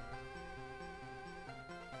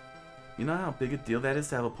 You know how big a deal that is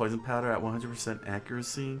to have a poison powder at 100%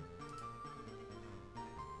 accuracy?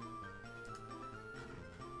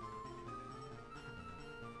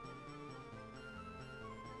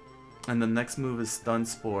 And the next move is Stun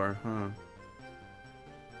Spore, huh?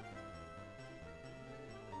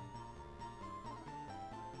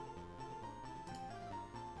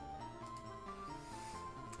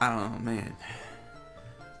 I don't know, man.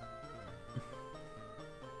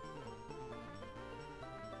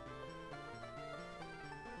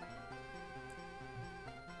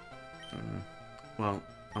 Well,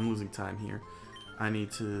 I'm losing time here. I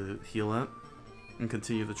need to heal up and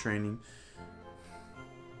continue the training.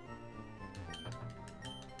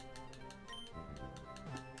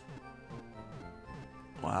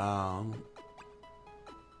 Wow.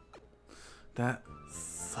 That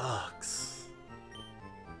sucks.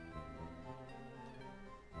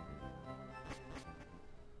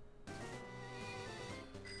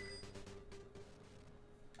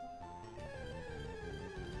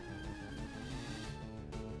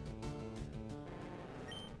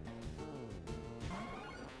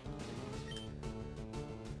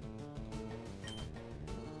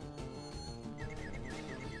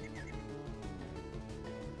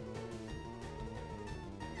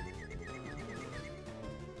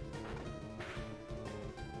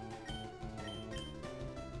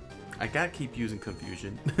 I gotta keep using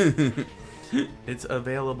confusion. It's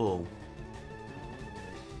available.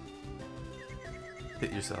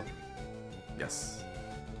 Hit yourself. Yes.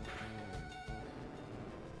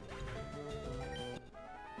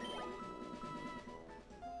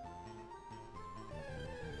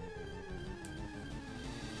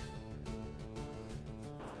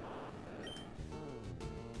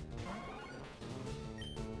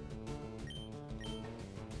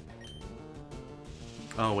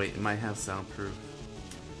 Oh wait, it might have soundproof.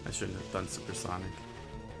 I shouldn't have done supersonic.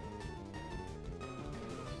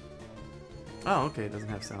 Oh, okay, it doesn't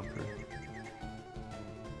have soundproof.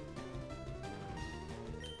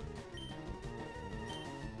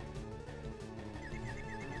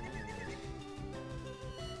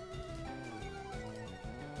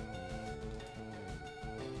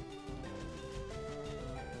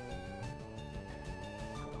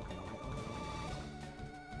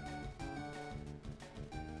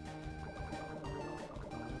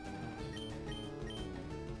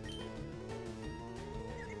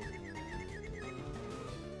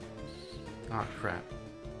 Oh crap.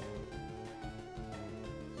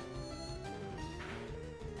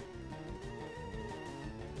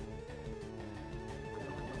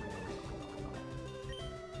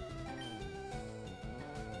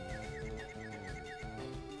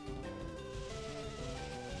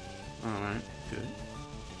 Alright, good.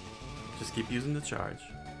 Just keep using the charge.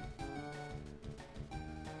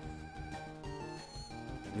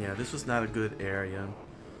 Yeah, this was not a good area.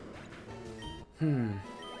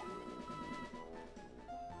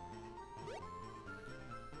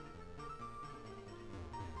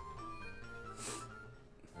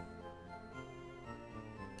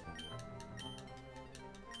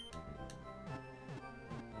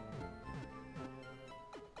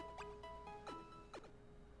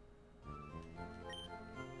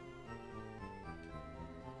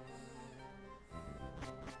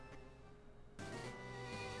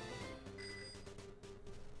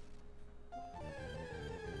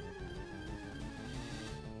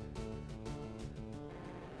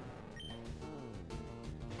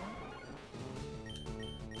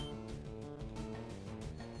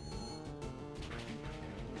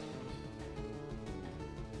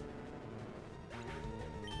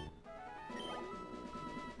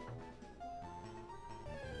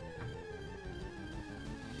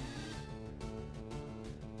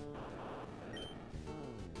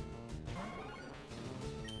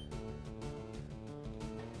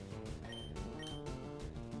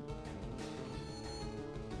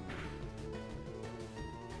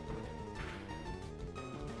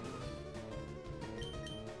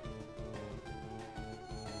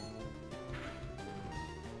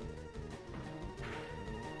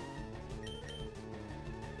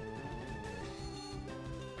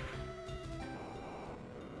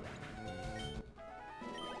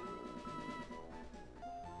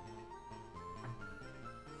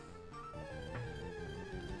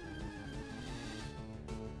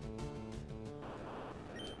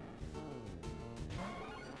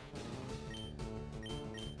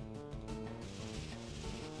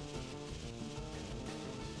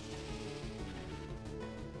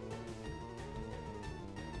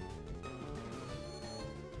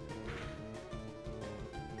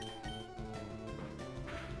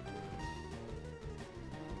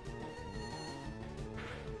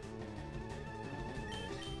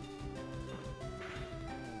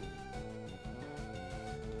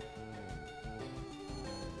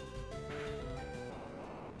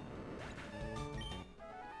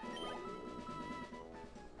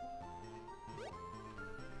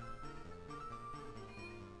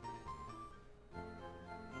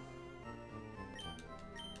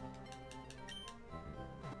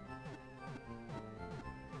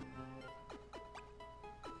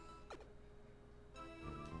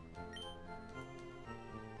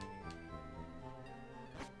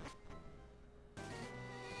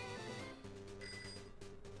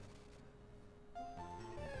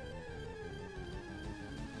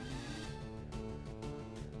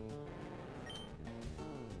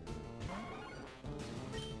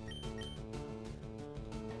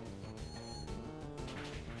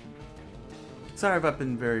 Sorry if I've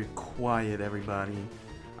been very quiet, everybody.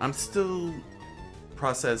 I'm still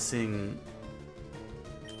processing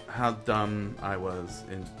how dumb I was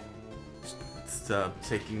in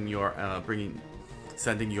taking your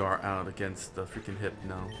sending your out against the freaking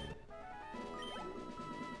Hypno.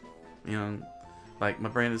 You know, like my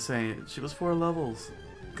brain is saying she was 4 levels,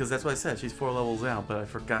 because that's what I said. She's 4 levels out, but I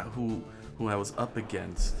forgot who I was up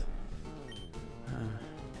against.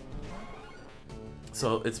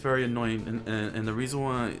 So it's very annoying, and the reason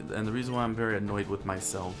why I'm very annoyed with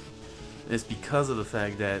myself is because of the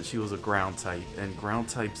fact that she was a ground type, and ground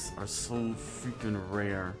types are so freaking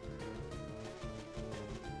rare.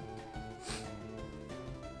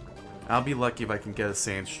 I'll be lucky if I can get a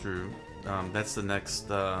Sandshrew. That's the next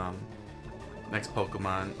next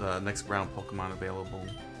Pokemon, next ground Pokemon available.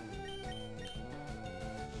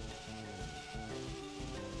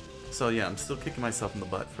 So yeah, I'm still kicking myself in the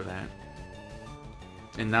butt for that.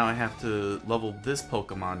 And now I have to level this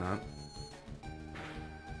Pokemon up,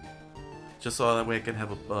 just so that way I can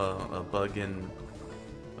have a bug and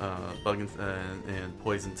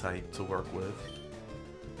poison type to work with.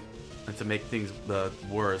 And to make things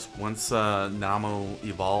worse, once Namo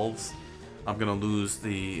evolves, I'm gonna lose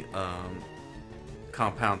the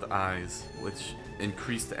compound eyes, which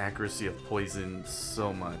increase the accuracy of poison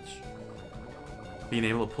so much. Being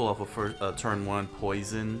able to pull off a turn 1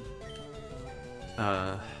 poison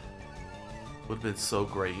would have been so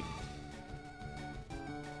great.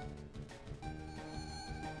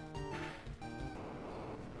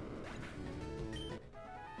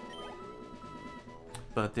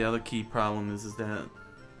 But the other key problem is that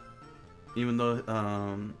even though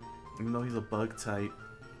he's a bug type,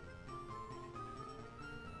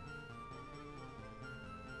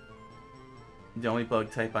 the only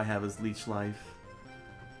bug type I have is Leech Life,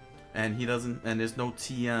 and he doesn't. And there's no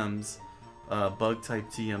TMs, bug type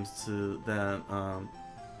TMs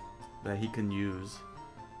that he can use.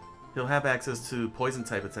 He'll have access to poison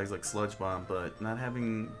type attacks like Sludge Bomb, but not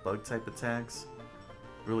having bug type attacks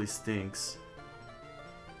really stinks.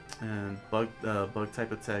 And bug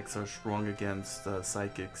type attacks are strong against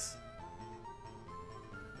psychics.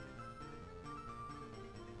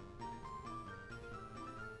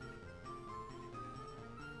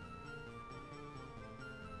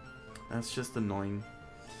 That's just annoying.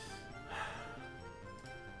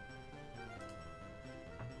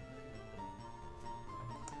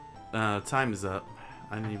 Time is up.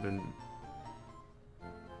 I didn't even...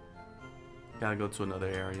 Gotta go to another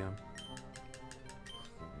area.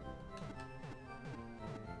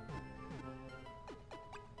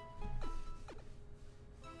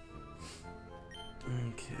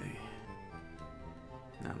 Okay.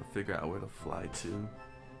 Now to figure out where to fly to.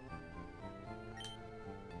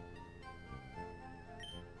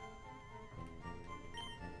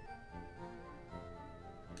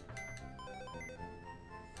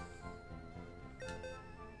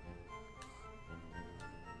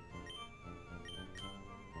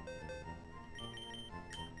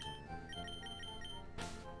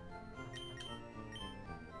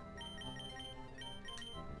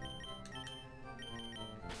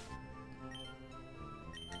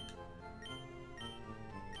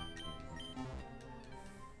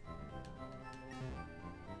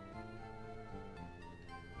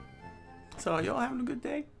 So y'all having a good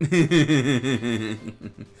day?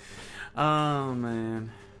 Oh man.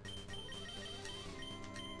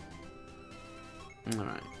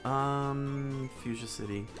 Alright. Fuchsia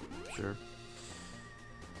City. Sure.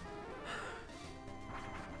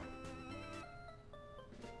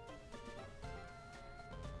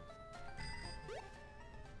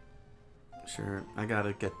 Sure. I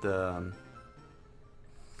gotta get the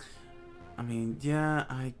I mean, yeah,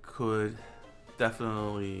 I could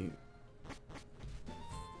definitely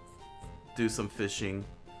do some fishing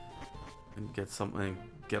and get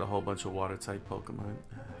a whole bunch of water type Pokemon.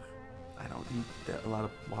 I don't need a lot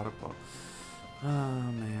of water Pokemon. Oh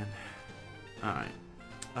man. Alright.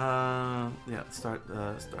 Yeah, start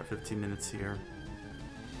 15 minutes here.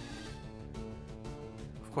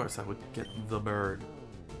 Of course I would get the bird.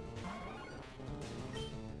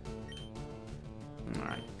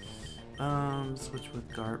 Alright. Switch with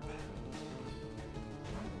Garp.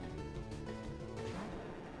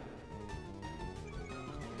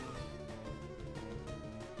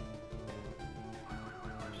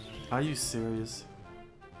 Are you serious?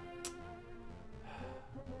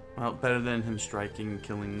 Well, better than him striking and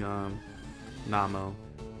killing Namo.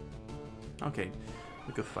 Okay,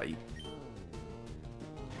 we could fight.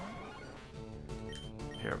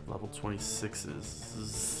 Pair of level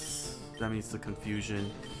 26s. That means the confusion.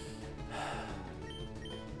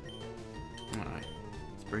 Alright,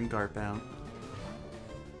 let's bring Garp out.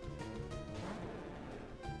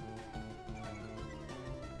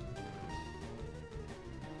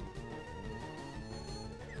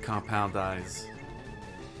 Compound eyes.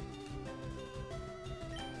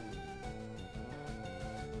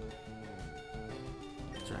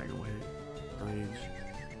 Dragon Weight. Rage.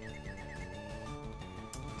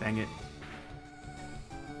 Dang it.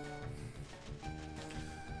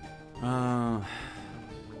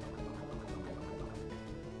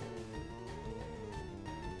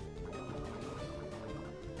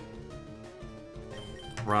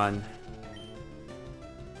 Run.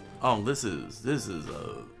 Oh, this is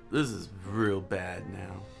real bad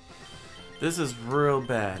now. This is real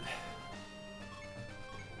bad.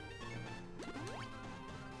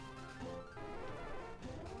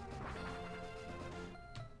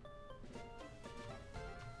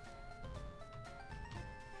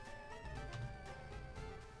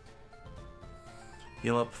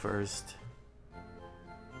 Heal up first.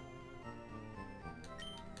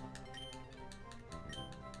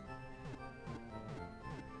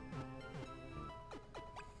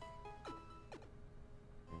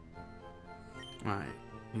 Alright,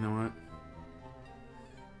 you know what?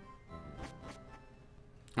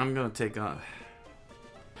 I'm gonna take on.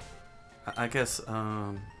 I guess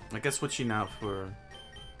switching out for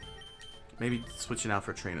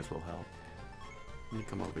trainers will help. Let me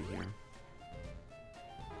come over here.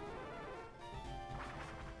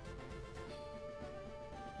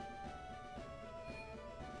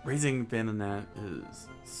 Raising Bananat is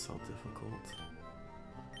so difficult.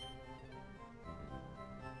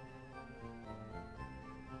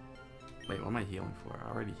 Wait, what am I healing for? I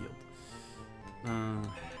already healed.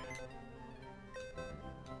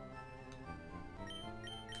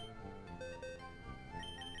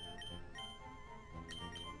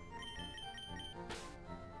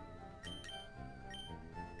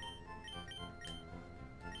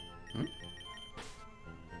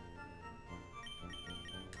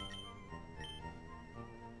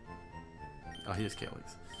 Oh, here's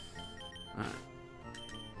Calyx. Alright.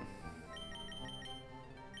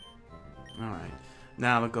 Alright.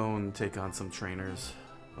 Now I'm gonna go and take on some trainers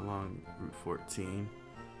along Route 14.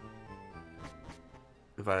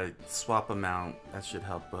 If I swap them out, that should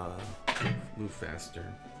help move faster.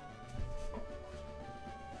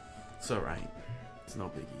 It's alright. It's no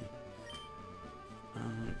biggie.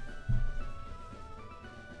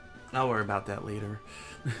 I'll worry about that later.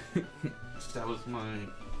 That was my...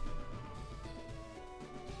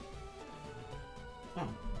 Oh,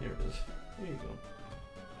 here it is. There you go.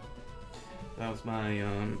 That was my,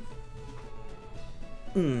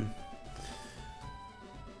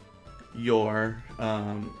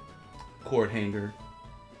 cord hanger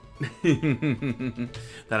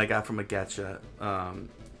that I got from a gacha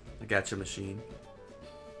machine.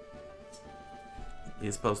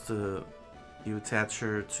 You're supposed to, you attach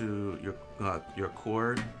her to your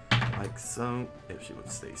cord, like so, if she would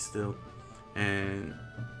stay still, and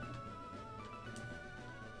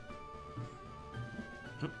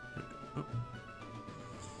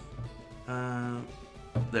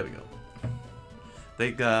there we go.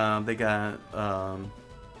 They got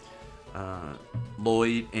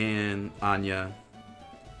Lloyd and Anya,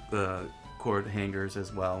 the cord hangers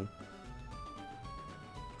as well.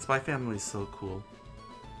 Spy Family is so cool.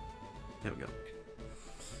 There we go.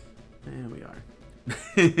 There we are.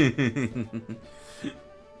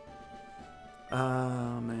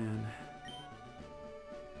 Oh man.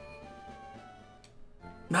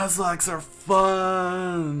 Nuzlocks are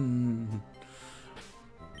fun!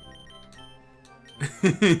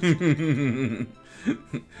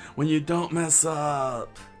 When you don't mess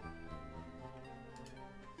up.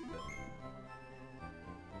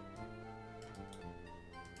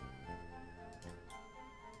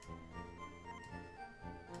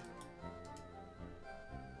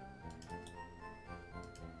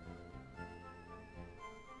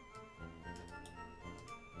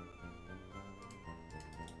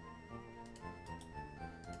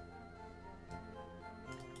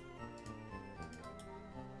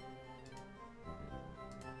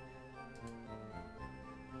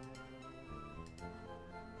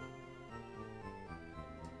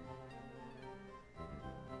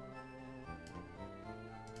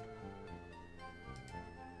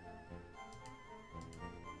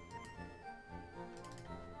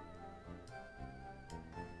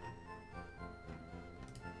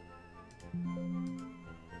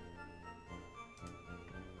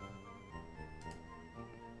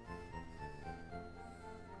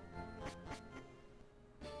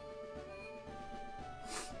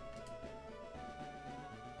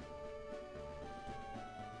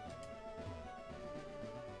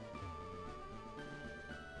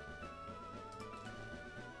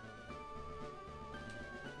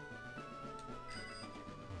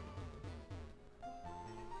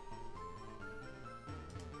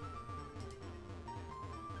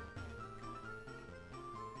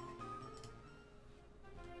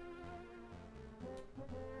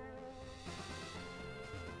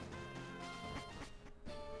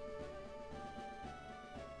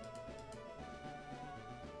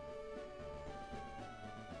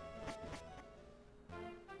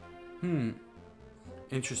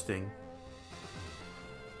 Interesting.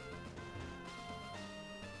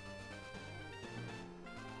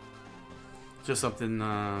 Just something that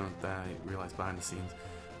I realized behind the scenes.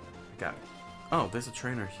 Got it. Oh, there's a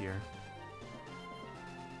trainer here.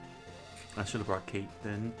 I should have brought Kate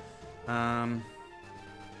then. Let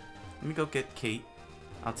me go get Kate.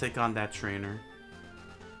 I'll take on that trainer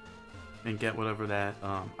and get whatever that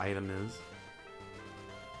item is.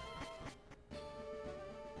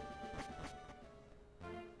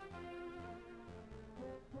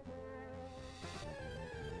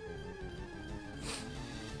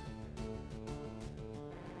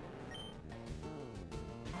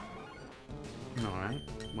 Alright,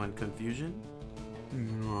 one confusion.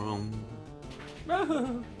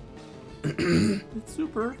 It's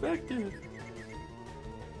super effective.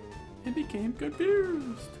 It became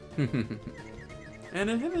confused. And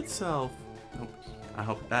it hit itself. Nope.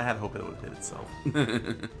 I had hope it would hit itself.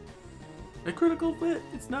 A critical hit.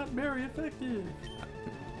 It's not very effective.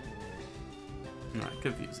 Alright,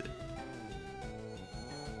 confuse it.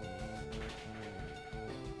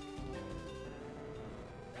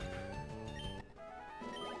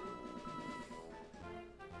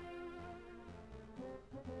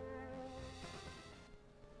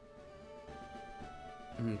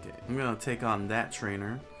 Okay, I'm gonna take on that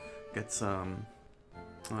trainer, get some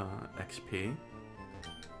XP.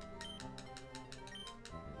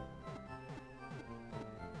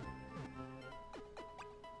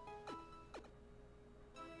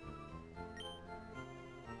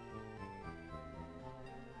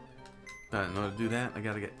 But in order to do that, I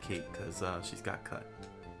gotta get Kate because she's got cut.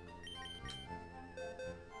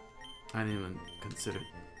 I didn't even consider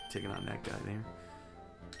taking on that guy there.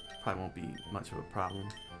 Probably won't be much of a problem.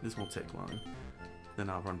 This won't take long.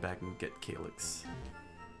 Then I'll run back and get Calyx.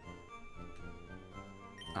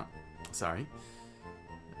 Oh, sorry.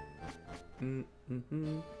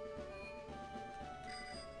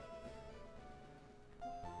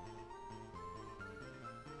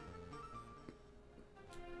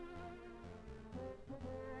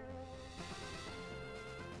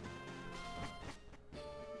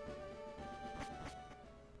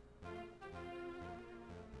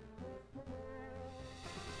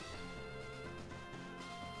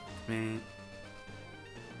 Man,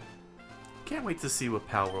 can't wait to see what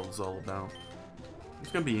Power World is all about.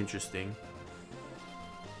 It's gonna be interesting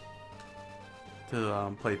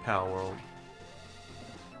to play Power World.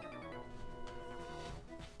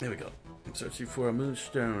 There we go. I'm searching for a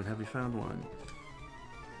moonstone. Have you found one?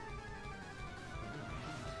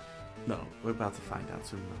 No, we're about to find out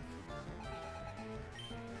soon enough.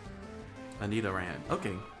 Anita ran.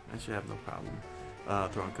 Okay, I should have no problem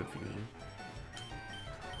throwing confusion.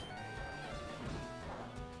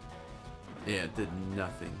 Yeah, it did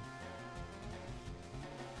nothing.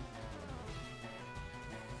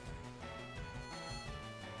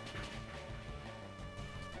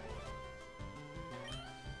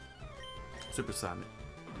 Supersonic.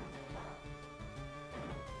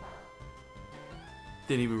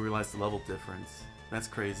 Didn't even realize the level difference. That's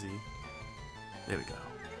crazy. There we go.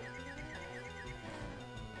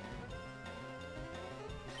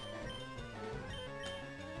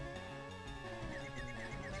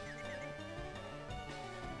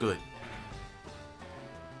 Good.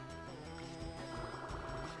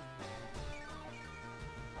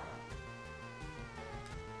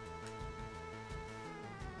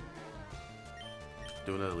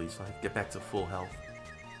 Do another leech life. Get back to full health.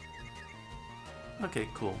 Okay,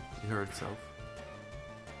 cool. You heard itself.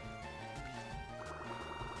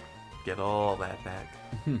 Get all that back.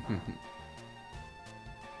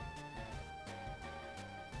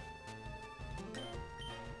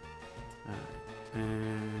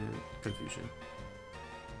 And confusion.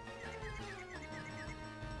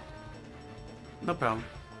 No problem.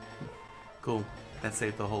 Cool. That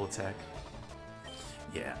saved the whole attack.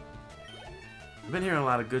 Yeah. I've been hearing a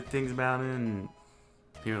lot of good things about it and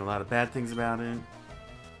hearing a lot of bad things about it.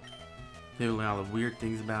 Hearing a lot of weird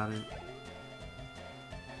things about it.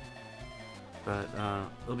 But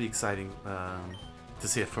it'll be exciting to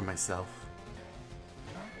see it for myself.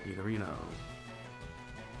 Nidorino.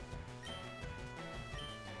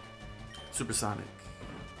 Supersonic.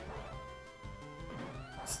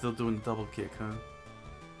 Still doing the double kick, huh?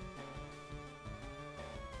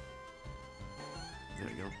 There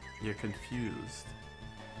we go. You're confused.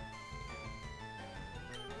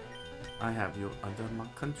 I have you under my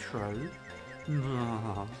control.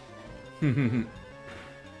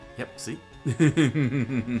 Yep, see?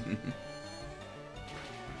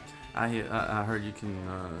 I heard you can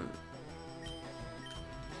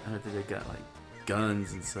I heard that they got like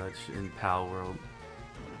guns and such in Power World.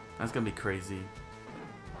 That's gonna be crazy.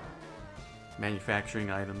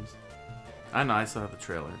 Manufacturing items. I know, I saw the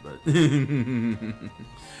trailer, but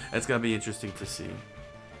it's gonna be interesting to see.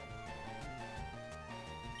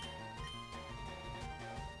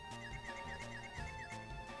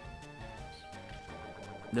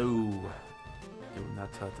 No, it will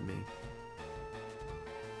not talk to me.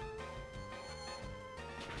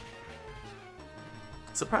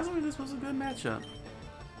 Surprisingly, this was a good matchup.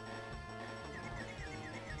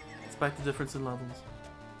 Despite the difference in levels.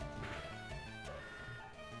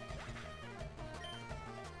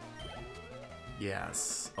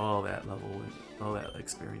 Yes, all that level, all that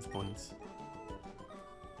experience points.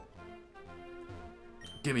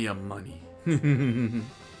 Give me your money.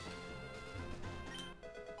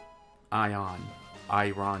 Iron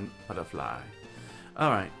butterfly.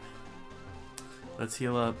 Alright. Let's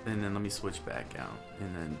heal up and then let me switch back out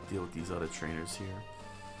and then deal with these other trainers here.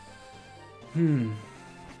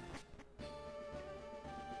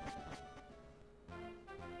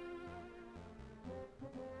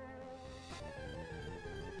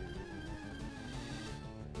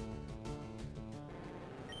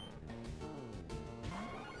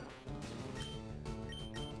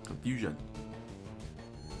 Confusion.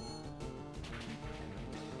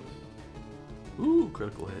 Ooh,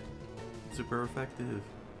 critical hit. Super effective.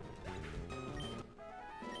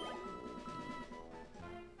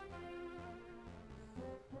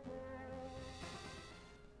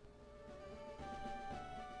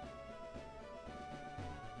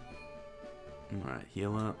 Alright,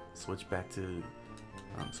 heal up, switch back to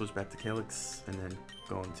Calyx, and then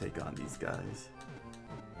go and take on these guys.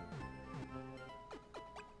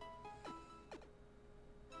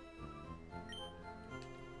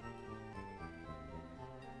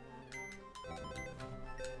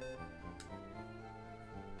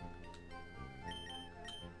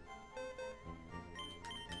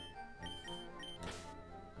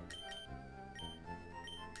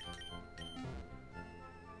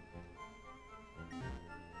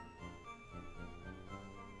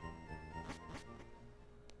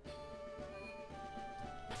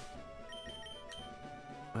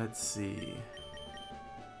 Let's see.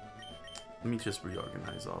 Let me just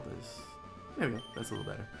reorganize all this. There we go. That's a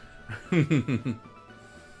little better.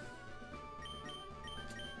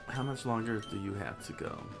 How much longer do you have to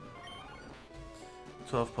go?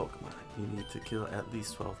 12 Pokemon. You need to kill at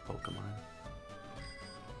least 12 Pokemon.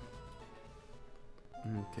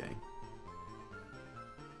 Okay.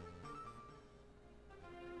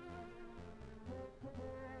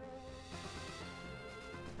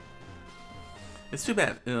 It's too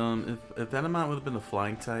bad. If that amount would have been the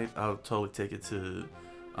flying type, I would totally take it to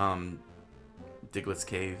Diglett's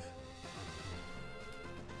Cave.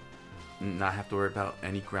 Not have to worry about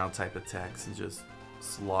any ground type attacks and just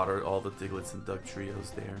slaughter all the Diglets and Doug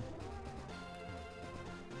trios there.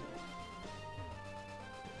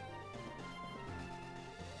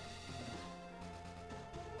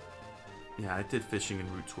 Yeah, I did fishing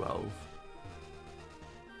in Route 12.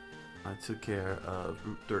 I took care of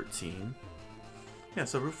Route 13. Yeah,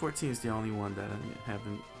 so Route 14 is the only one that I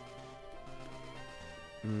haven't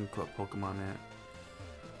caught Pokemon at.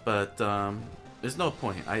 But there's no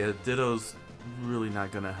point. Ditto's really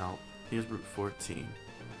not gonna help. Here's Route 14.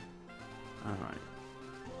 Alright.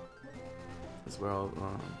 That's where all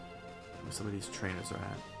where some of these trainers are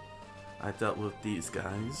at. I dealt with these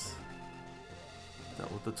guys.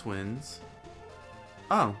 Dealt with the twins.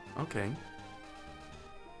 Oh, okay.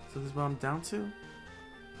 So this is what I'm down to?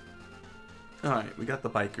 Alright, we got the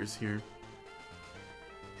bikers here.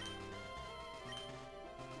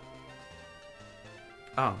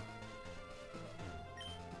 Oh.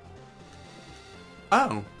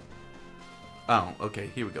 Oh! Oh,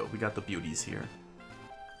 okay, here we go. We got the beauties here.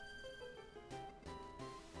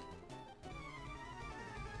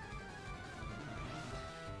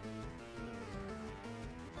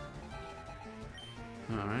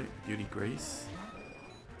 Alright, Beauty Grace.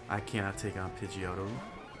 I cannot take on Pidgeotto.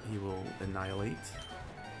 He will annihilate.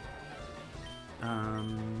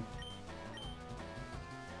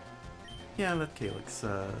 Yeah, let Calyx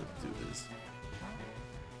do this.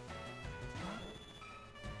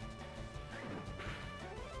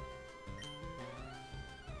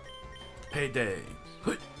 Payday.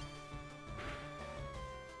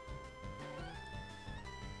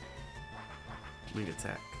 Wing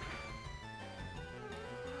attack.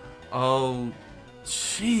 Oh,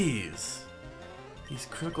 jeez. These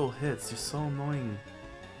critical hits, they're so annoying.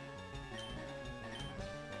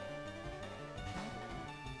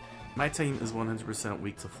 My team is 100%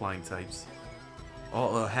 weak to flying types.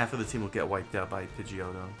 Half of the team will get wiped out by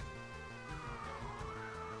Pidgeotto.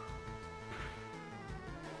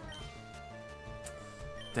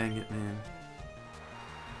 Dang it, man.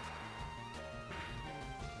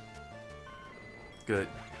 Good.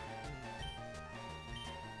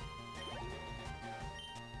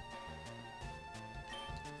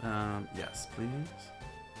 Yes, please.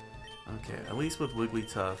 Okay, at least with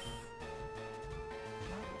Wigglytuff.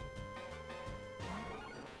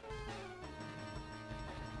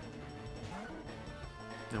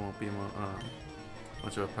 There won't be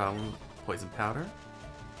much of a problem. Poison powder.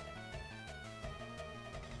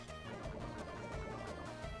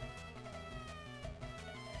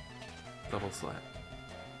 Double slap.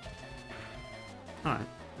 Alright,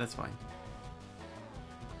 that's fine.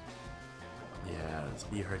 Yes,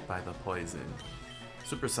 be hurt by the poison.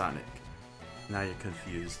 Supersonic. Now you're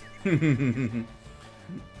confused.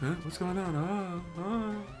 Huh? What's going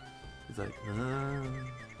on? He's like,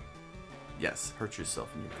 Yes, hurt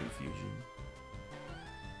yourself in your confusion.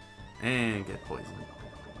 And get poisoned.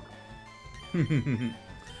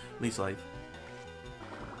 Leech life.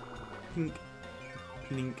 Pink.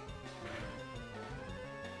 Pink.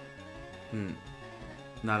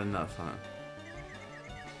 Not enough, huh?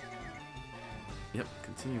 Yep,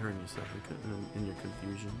 continue hurting yourself in your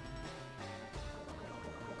confusion.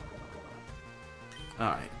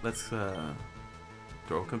 Alright, let's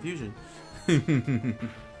throw confusion.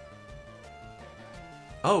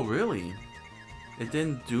 Oh, really? It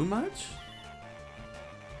didn't do much?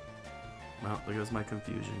 Well, there goes my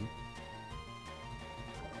confusion.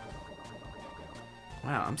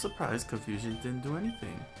 Wow, I'm surprised confusion didn't do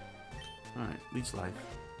anything. Alright, leech life.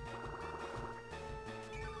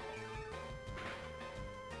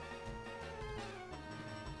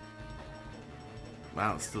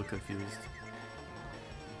 Wow, still confused.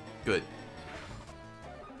 Good.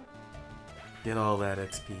 Get all that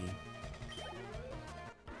XP.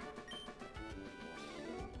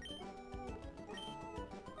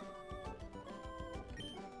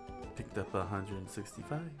 Picked up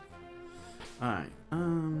 165. Alright,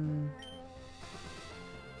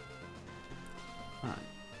 Alright.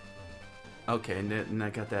 Okay, and I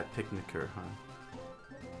got that picnicker, huh?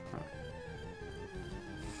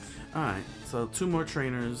 Alright, so 2 more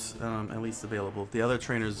trainers, at least available. The other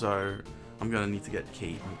trainers are... I'm gonna need to get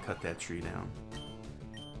Kate and cut that tree down.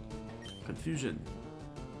 Confusion.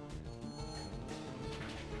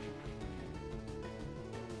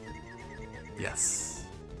 Yes.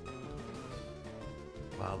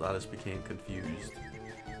 Wild Oddish became confused.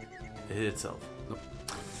 It hit itself. Nope.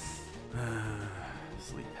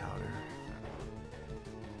 Sleep powder.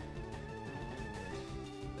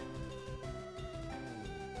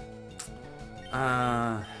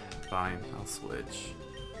 Fine, I'll switch.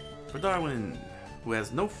 For Darwin, who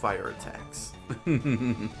has no fire attacks.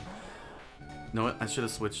 You know what? I should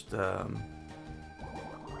have switched, No,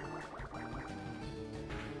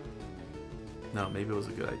 maybe it was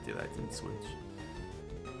a good idea that I didn't switch.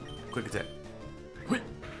 Quick attack. Wait.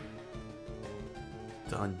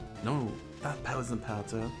 Done. No, not poison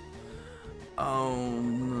powder. Oh,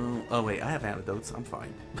 no. Oh, wait, I have antidotes. I'm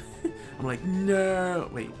fine. I'm like, no.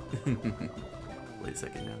 Wait. Wait a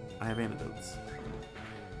second now. I have antidotes.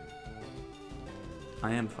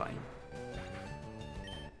 I am fine.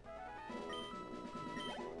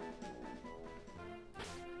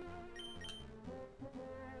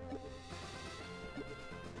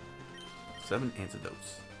 Seven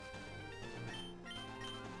antidotes.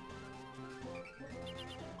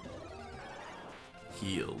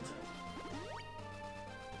 Healed.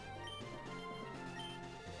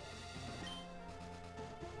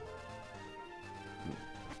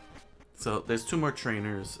 So there's 2 more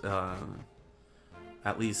trainers,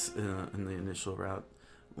 at least in the initial route.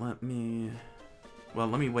 Let me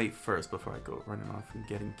wait first before I go running off and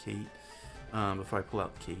getting Kate. Before I pull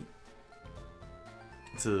out Kate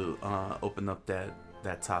to open up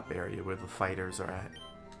that top area where the fighters are at.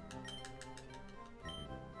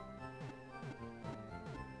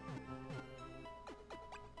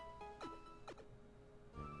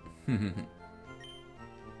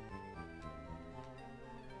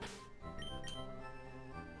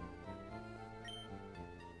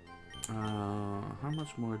 How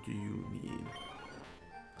much more do you need?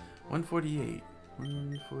 148.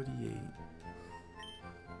 148.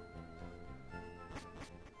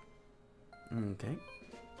 Okay.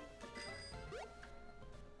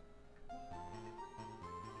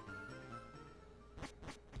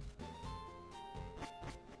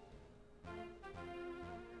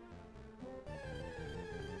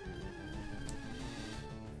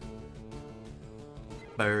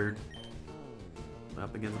 Bird.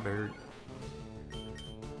 Up against bird.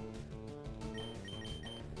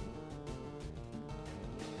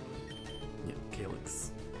 Yep,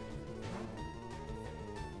 Calyx.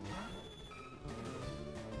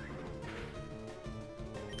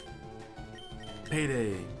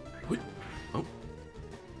 Payday. Oh,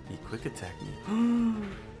 he quick attacked me.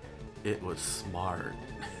 It was smart.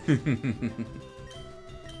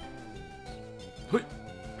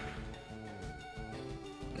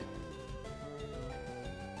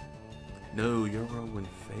 No, your whirlwind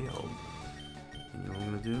failed. You know what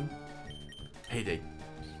I'm gonna do? Payday.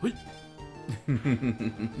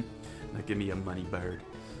 Now give me a money bird.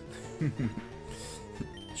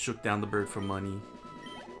 Shook down the bird for money.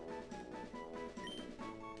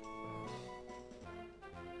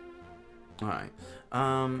 Alright.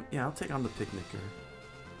 Yeah, I'll take on the picnicker.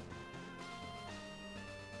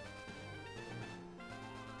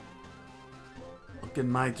 Look in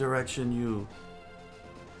my direction, you.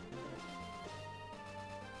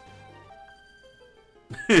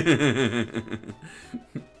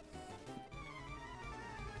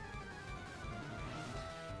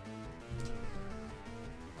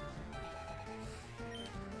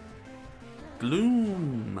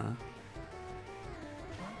 Gloom.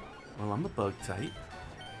 Well, I'm a bug type.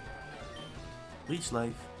 Leech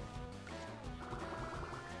life.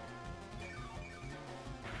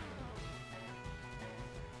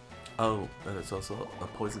 Oh, but it's also a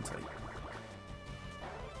poison type.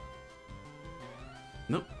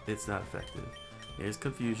 Nope, it's not effective. Here's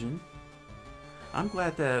confusion. I'm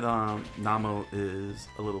glad that Namo is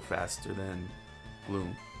a little faster than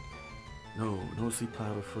Gloom. No sleep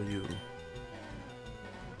powder for you.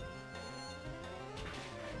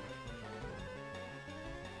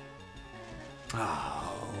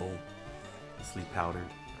 Oh, sleep powdered.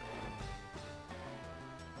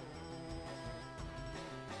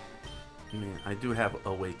 Man, I do have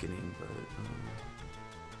awakening, but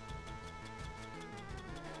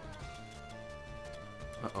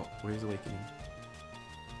uh-oh, where's awakening?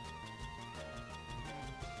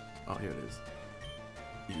 Oh, here it is.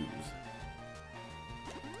 Use.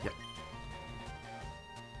 Yep.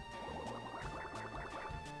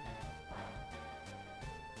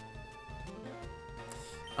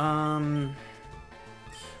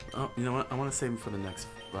 Oh, you know what? I want to save him for the next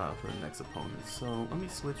opponent. So let me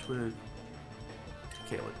switch with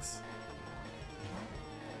Calyx.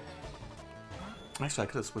 Actually, I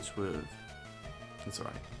could have switched with. It's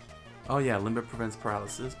alright. Oh yeah, Limber prevents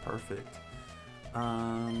paralysis. Perfect.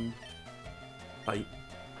 Bite.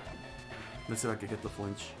 Let's see if I can get the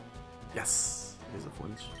flinch. Yes, there's a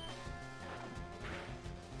flinch.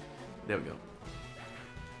 There we go.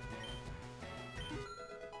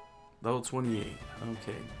 Level 28.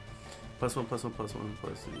 Okay. +1, +1, +1,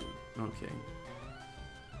 +2. Okay.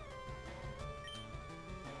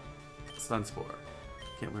 Stun Spore.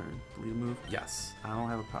 Can't learn. Delete a move? Yes. I don't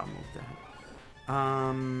have a problem with that.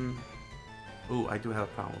 Ooh, I do have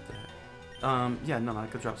a problem with that. Yeah, no, I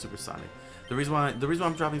could drop Supersonic. The reason why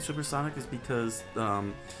I'm dropping Supersonic is because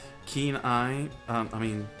Keen Eye,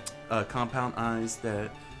 Compound Eyes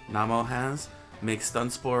that Namo has makes Stun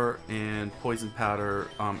Spore and Poison Powder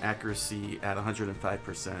accuracy at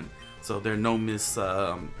 105%. So there are no miss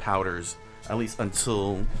powders, at least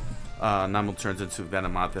until Namo turns into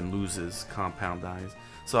Venomoth and loses Compound Eyes.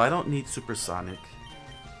 So I don't need Supersonic,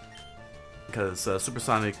 because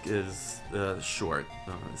Supersonic is short.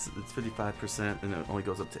 It's 55% and it only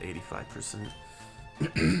goes up to 85%.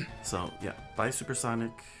 So yeah, buy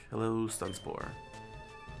Supersonic. Hello, Stun Spore.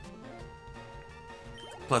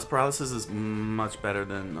 Plus paralysis is much better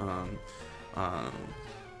than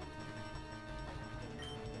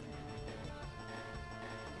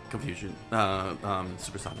confusion.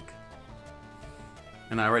 Supersonic.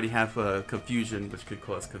 And I already have confusion, which could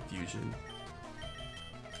cause confusion.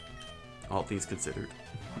 All things considered.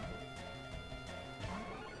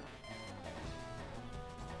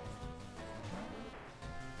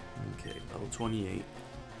 Okay, level 28.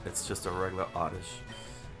 It's just a regular Oddish.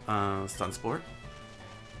 Stun Spore.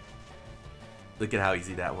 Look at how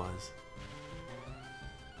easy that was.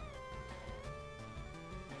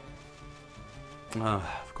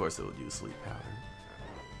 Of course it would use sleep powder.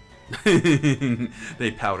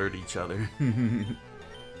 They powdered each other.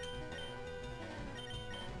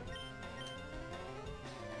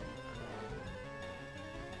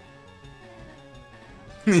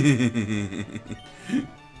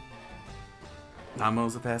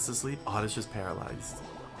 Namo's fast asleep. Oddish is paralyzed.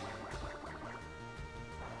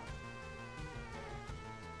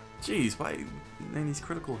 Jeez, why? Man, these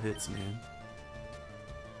critical hits, man.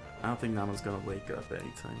 I don't think Namo's gonna wake up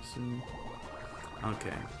anytime soon.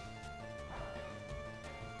 Okay.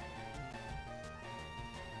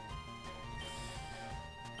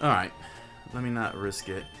 Alright. Let me not risk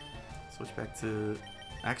it. Switch back to...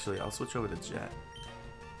 Actually, I'll switch over to Jet.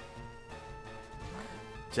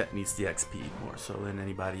 Jet needs the XP more so than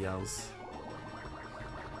anybody else.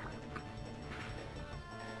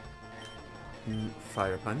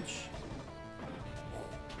 Fire Punch.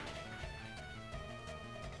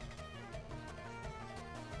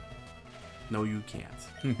 No, you can't.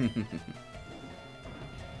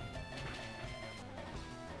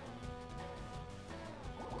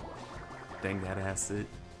 Dang that acid.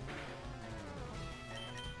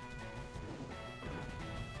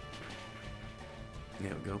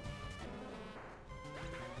 There we go.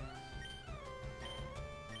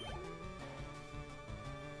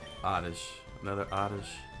 Oddish. Another oddish.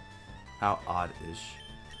 How oddish.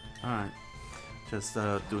 Alright. Just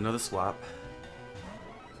do another swap.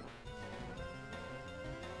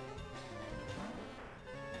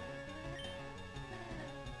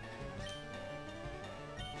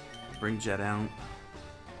 Bring Jet out.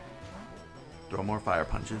 Throw more fire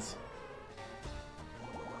punches.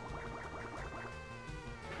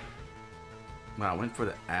 Wow, I went for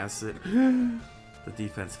the acid. The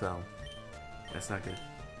defense fell. That's not good.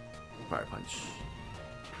 Fire punch.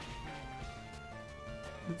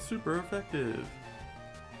 It's super effective.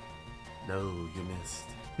 No, you missed.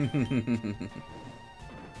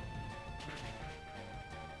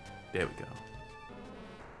 There we go.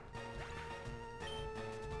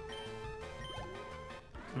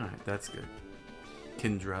 Alright, that's good.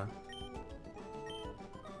 Kindra.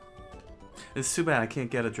 It's too bad I can't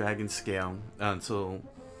get a dragon scale until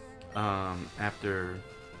after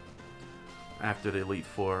the Elite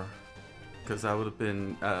Four, because I would have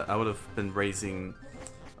been raising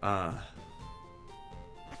my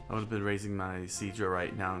Seadra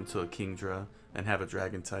right now into a Kingdra and have a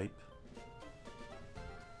dragon type.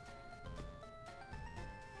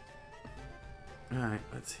 Alright,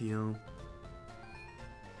 let's heal.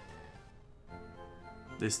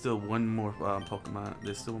 There's still one more Pokemon.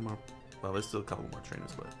 There's still one more. Well, there's still a couple more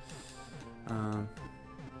trainers, but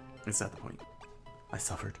it's not the point. I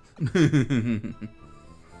suffered.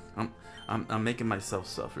 I'm making myself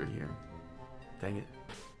suffer here. Dang it!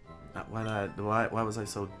 Why was I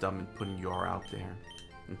so dumb in putting Yor out there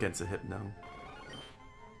against a Hypno?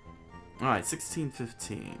 All right,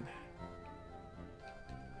 16-15.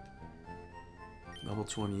 Level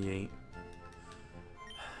 28.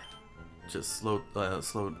 Just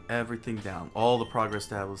slowed everything down. All the progress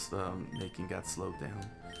that I was making got slowed down.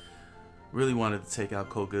 Really wanted to take out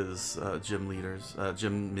Koga's gym leaders,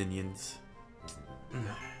 gym minions.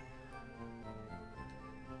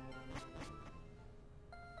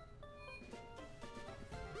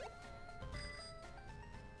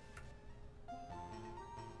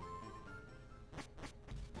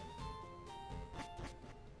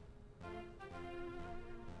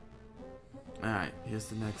 Alright, here's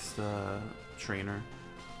the next trainer.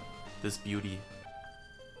 This beauty.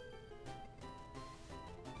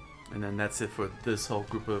 And then that's it for this whole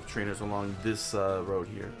group of trainers along this road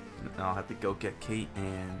here. And I'll have to go get Kate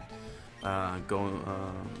and go...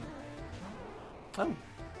 oh,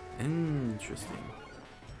 interesting.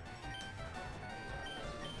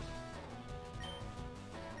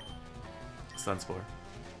 Sunspore.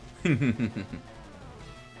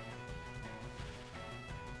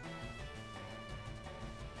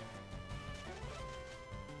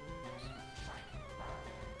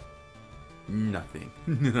 Nothing.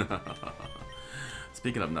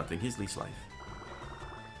 Speaking of nothing, here's Leech Life.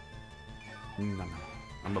 No,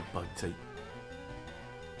 I'm a bug type.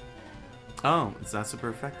 Oh, it's not super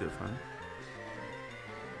effective, huh?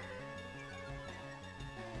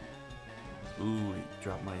 Ooh, it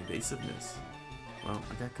dropped my evasiveness. Well,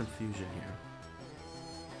 I got confusion here.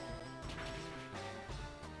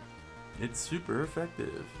 It's super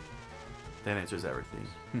effective. That answers everything.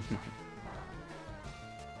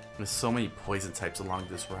 There's so many poison types along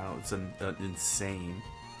this route. It's insane.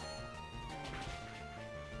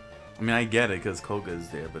 I mean, I get it because Koga is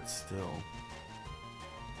there, but still.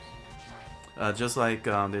 Just like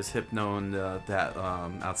there's Hypno in that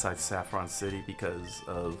outside Saffron City because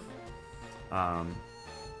of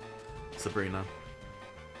Sabrina.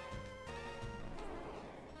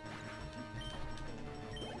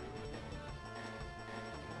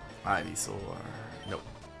 Ivysaur. Nope.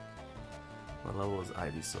 What level is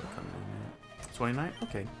Ivysaur coming in at? 29?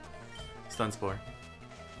 Okay. Stun Spore.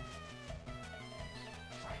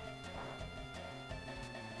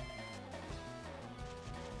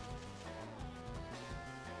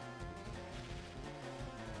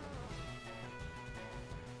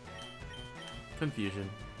 Confusion.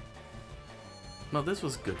 No, this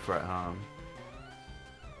was good for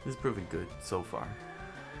this is proving good so far.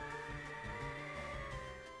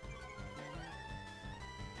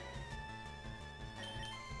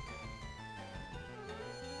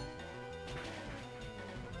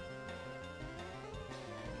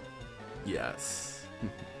 Yes.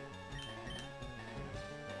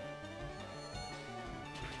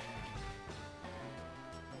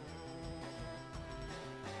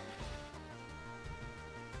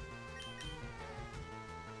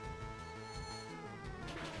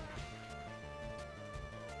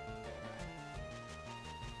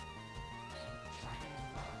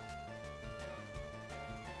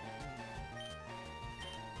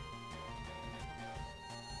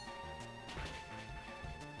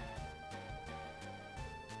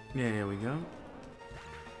 Yeah, here we go.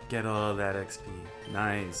 Get all that XP.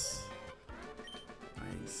 Nice.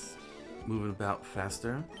 Nice. Moving about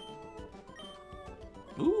faster.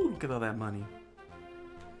 Ooh, look at all that money.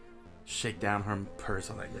 Shake down her purse.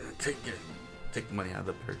 I'm like, yeah, take it. Take the money out of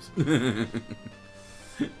the purse.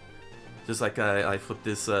 Just like I flipped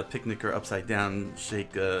this picnicker upside down,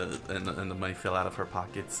 shake, and the money fell out of her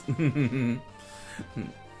pockets. And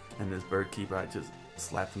this bird keeper, I just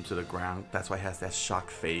slapped him to the ground. That's why he has that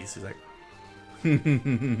shocked face. He's like...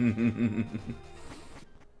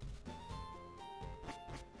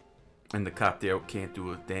 And the cop there can't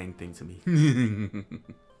do a dang thing to me.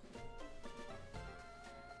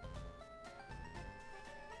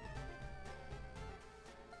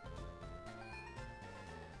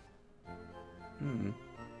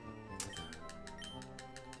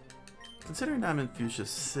 Considering I'm in Fuchsia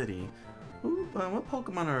City, what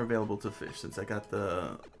Pokemon are available to fish since I got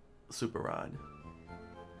the Super Rod?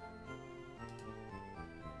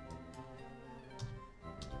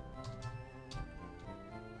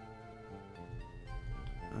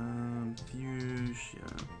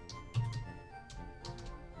 Fuchsia.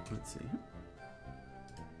 Let's see.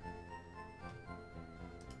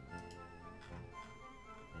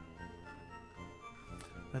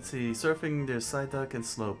 Let's see. Surfing, there's Psyduck and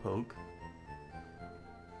Slowpoke.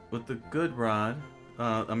 With the good rod,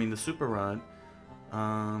 the Super Rod,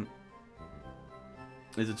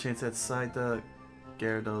 there's a chance at Psyduck,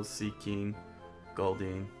 Gyarados, Seeking,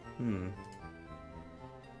 Goldeen.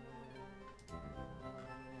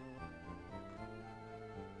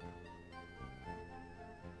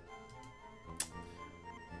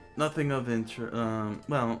 Nothing of interest.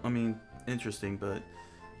 Well, I mean, interesting, but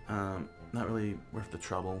not really worth the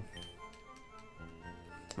trouble.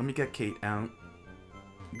 Let me get Kate out.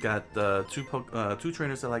 Got two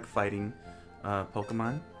trainers that like fighting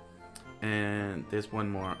Pokemon, and there's one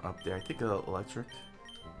more up there. I think electric.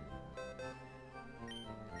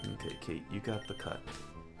 Okay, Kate, you got the cut.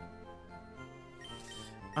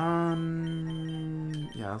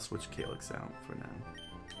 Yeah, I'll switch Calyx out for now.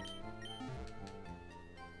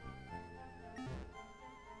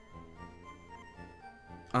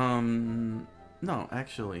 No,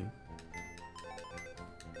 actually,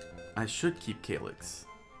 I should keep Calyx.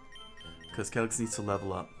 Because Calyx needs to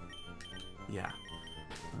level up. Yeah.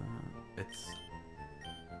 It's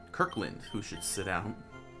Kirkland who should sit out.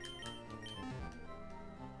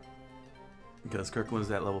 Because Kirkland's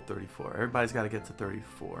at level 34. Everybody's got to get to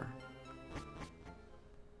 34.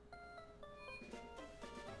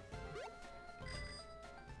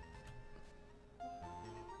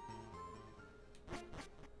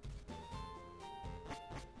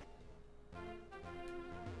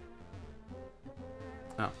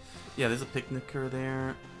 Yeah, there's a picnicker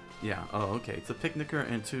there. Yeah. Oh, okay. It's a picnicker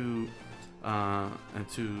and two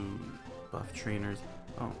buff trainers.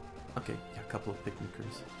 Oh, okay. Yeah, a couple of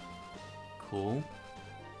picnickers. Cool.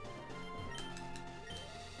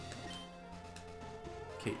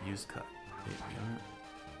 Kate, use cut. There we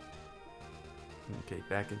are. Okay,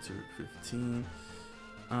 back into Route 15.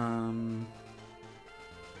 I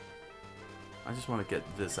just want to get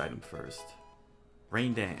this item first.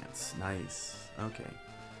 Rain Dance. Nice. Okay.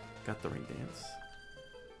 Got the Rain Dance.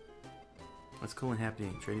 What's cool and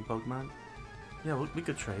happening? Trading Pokemon? Yeah, we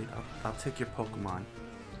could trade. I'll take your Pokemon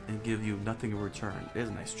and give you nothing in return. There's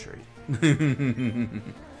a nice trade.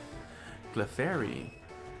 Clefairy.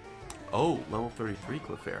 Oh, level 33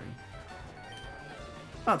 Clefairy.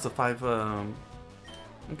 Oh, it's a 5,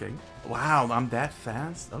 okay. Wow, I'm that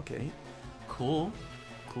fast? Okay. Cool.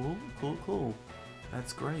 Cool.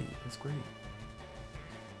 That's great. That's great.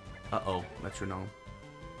 Uh-oh, Metronome.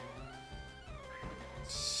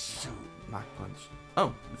 Shoot, Mach Punch.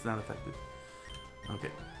 Oh, it's not effective.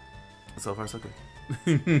 Okay. So far, so good.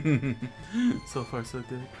 So far, so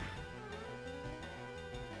good.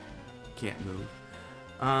 Can't move.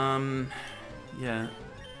 Yeah.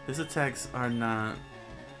 His attacks are not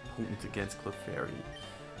potent against Clefairy.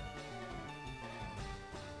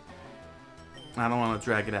 I don't want to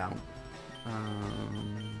drag it out.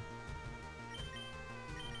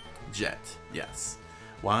 Jet, yes.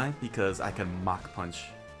 Why? Because I can Mach Punch.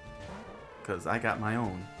 Because I got my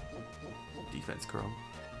own defense curl.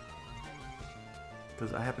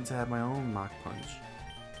 Because I happen to have my own Mach Punch.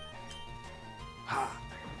 Ha!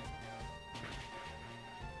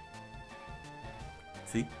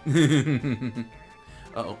 See?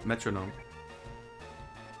 Uh-oh, Metronome.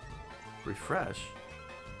 Refresh?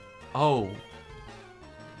 Oh.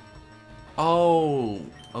 Oh!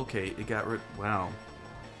 Okay, it got rid... Wow.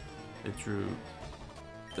 It drew...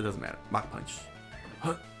 It doesn't matter. Mach Punch.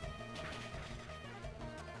 Huh.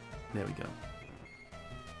 There we go.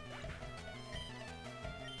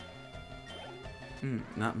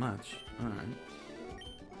 Not much. Alright.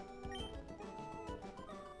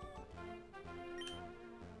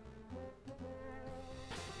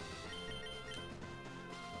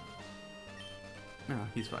 No,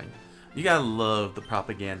 he's fine. You gotta love the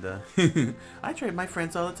propaganda. I trade my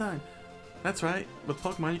friends all the time. That's right. With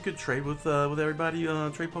Pokemon, you could trade with everybody.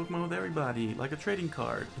 Trade Pokemon with everybody, like a trading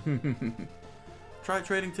card. Try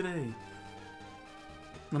trading today.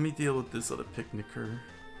 Let me deal with this other picnicker.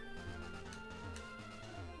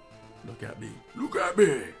 Look at me. Look at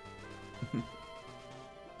me.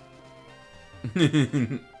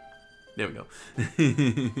 There we go.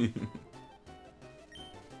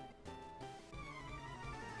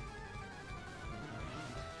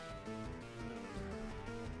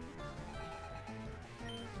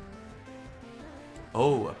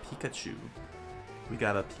 Oh, a Pikachu. We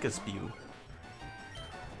got a Pikachu.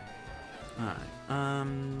 Alright.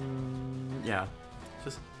 Yeah.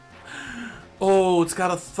 Just... Oh, it's got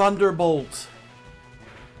a Thunderbolt.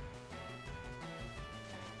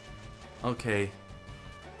 Okay.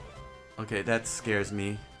 Okay, that scares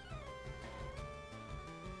me.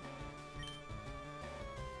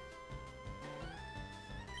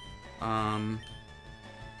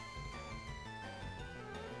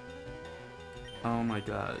 Oh my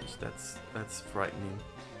gosh, that's frightening.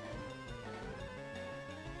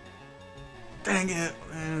 Dang it,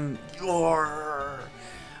 man.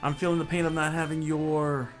 I'm feeling the pain of not having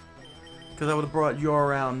your. Because I would have brought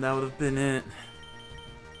your out and that would have been it.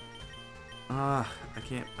 I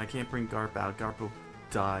can't bring Garp out. Garp will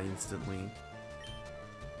die instantly.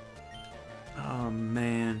 Oh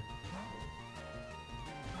man.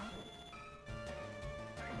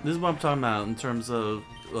 This is what I'm talking about in terms of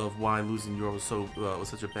why losing your was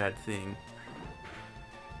such a bad thing.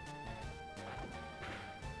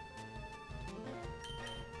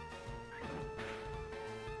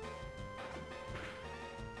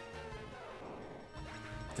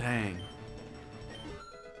 Dang.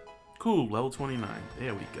 Cool, level 29.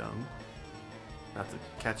 There we go. About to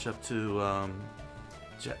catch up to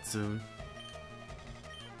Jet soon.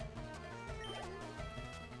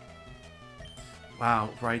 Wow,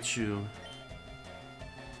 Raichu.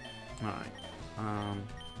 Alright.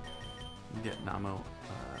 Get Namo. No,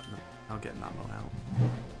 I'll get Namo out.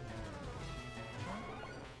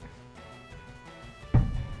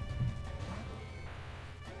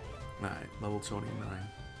 Alright, level 29.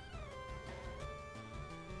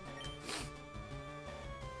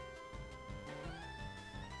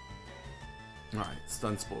 Alright,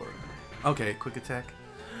 Stun Spore. Okay, quick attack.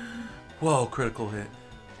 Whoa, critical hit.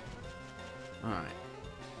 Alright.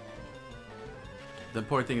 The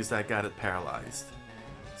important thing is that I got it paralyzed.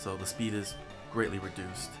 So the speed is greatly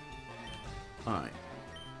reduced. Alright.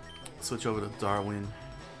 Switch over to Darwin.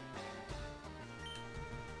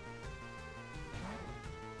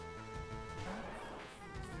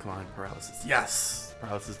 Come on, paralysis. Yes!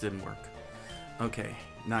 Paralysis didn't work. Okay,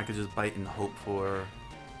 now I could just bite and hope for...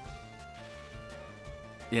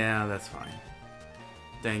 Yeah, that's fine.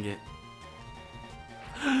 Dang it.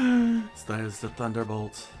 There's the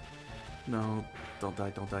Thunderbolt. No, don't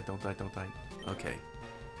die, don't die, don't die, don't die. Okay.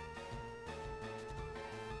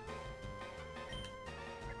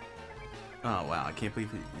 Oh wow, I can't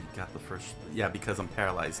believe he got the first... Yeah, because I'm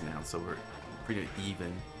paralyzed now, so we're pretty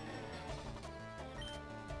even.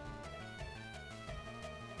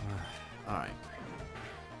 Alright.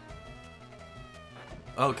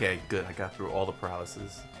 Okay, good. I got through all the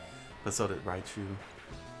paralysis. But so did Raichu.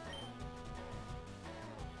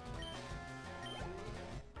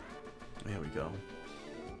 There we go.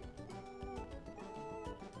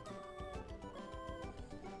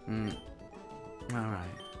 Alright.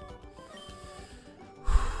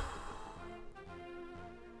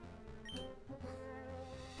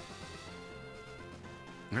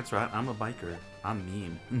 That's right, I'm a biker. I'm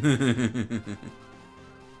mean.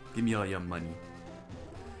 Give me all your money.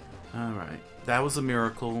 Alright. That was a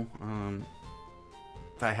miracle.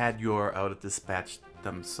 If I had your, I would have dispatched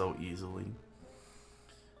them so easily.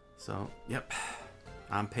 So, yep.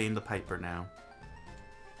 I'm paying the piper now.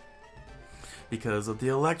 Because of the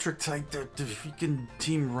electric type that the freaking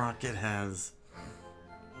Team Rocket has.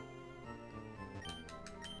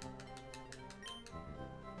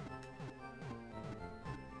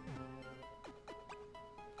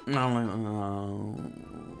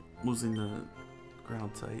 Losing the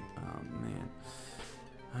ground type. Oh man.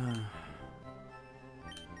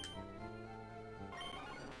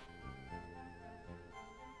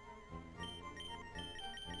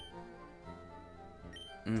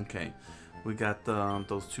 Okay, we got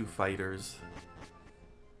those two fighters.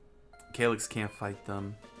 Calyx can't fight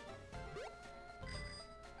them.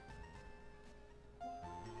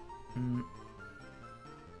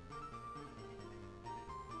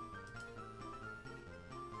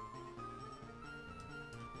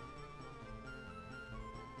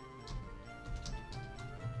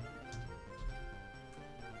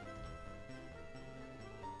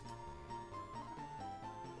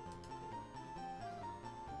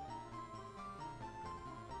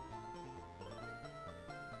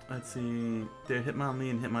 Let's see. They're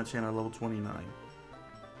Hitmonlee and Hitmonchan are level 29.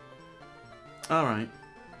 Alright.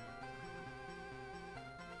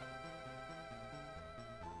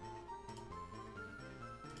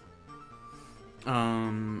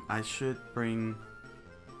 I should bring...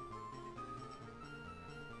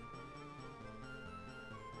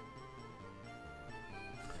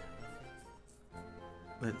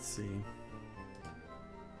 Let's see.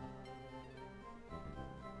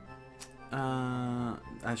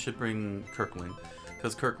 I should bring Kirkland,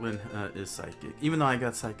 because Kirkland is psychic. Even though I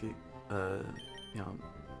got psychic, you know.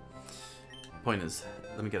 Point is,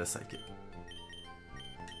 let me get a psychic.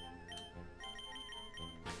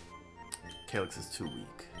 Calyx is too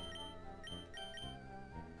weak.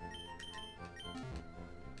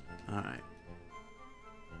 All right.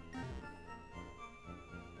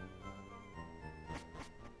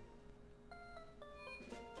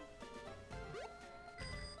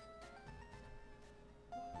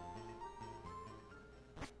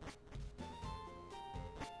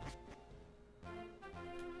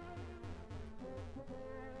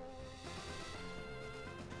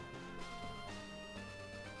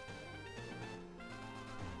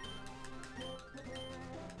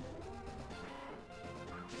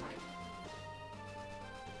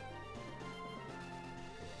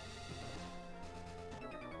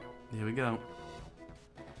 Here we go.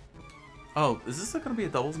 Oh, is this going to be a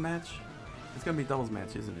doubles match? It's going to be a doubles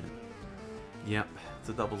match, isn't it? Yep, it's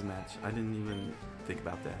a doubles match. I didn't even think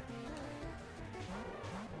about that.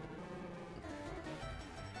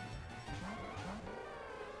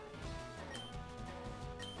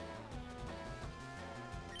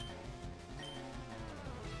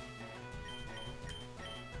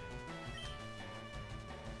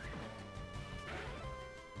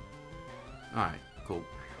 Alright, cool.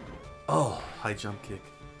 Oh, high jump kick.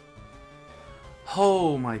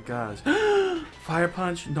 Oh my gosh. Fire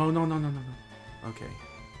punch? No, no, no, no, no, no. Okay.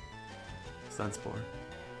 Sun Spore.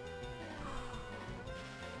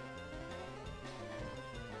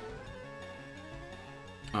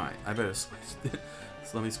 Alright, I better switch.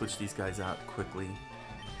 So let me switch these guys out quickly.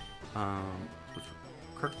 Switch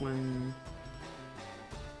with Kirkland.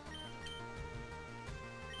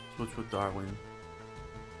 Switch with Darwin.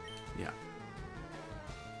 Yeah.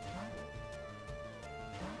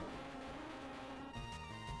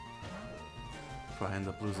 I end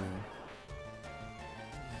up losing.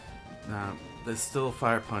 Now, there's still a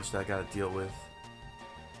fire punch that I gotta deal with.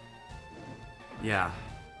 Yeah.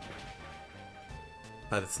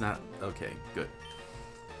 But it's not... Okay, good.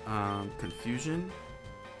 Confusion?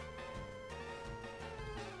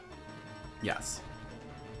 Yes.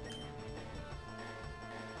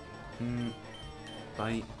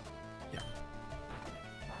 Bite? Yeah.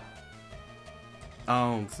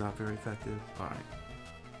 Oh, it's not very effective. Alright.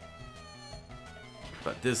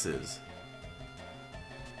 But this is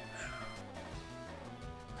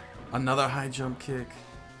another high jump kick.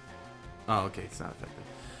 Oh, okay, it's not effective.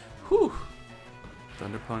 Whew.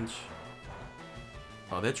 Thunder punch.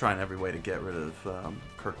 Oh, they're trying every way to get rid of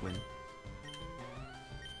Kirkland.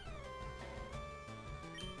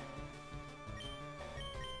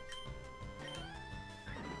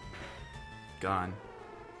 Gone.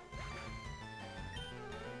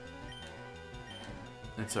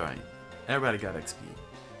 It's alright. Everybody got XP.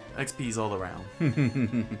 XP's all around.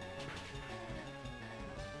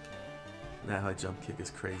 That high jump kick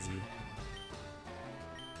is crazy.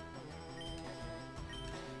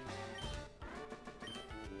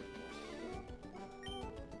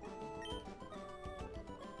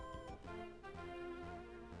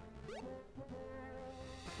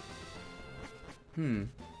 I'm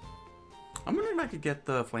wondering if I could get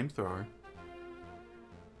the flamethrower.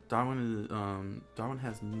 Darwin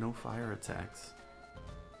has no fire attacks.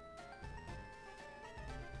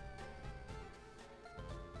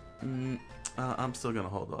 I'm still gonna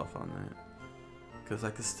hold off on that because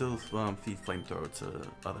I can still feed flamethrower to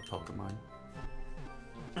other Pokemon.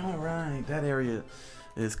 All right, that area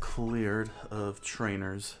is cleared of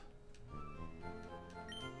trainers.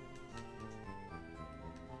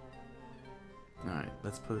 All right,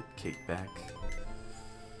 let's put Kate back.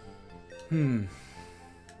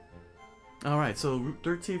 Alright, so Route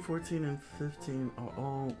 13, 14, and 15 are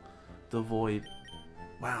all devoid.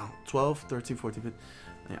 Wow, 12, 13, 14, 15.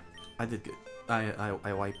 Yeah, I did good.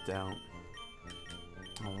 I wiped out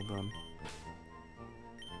all of them.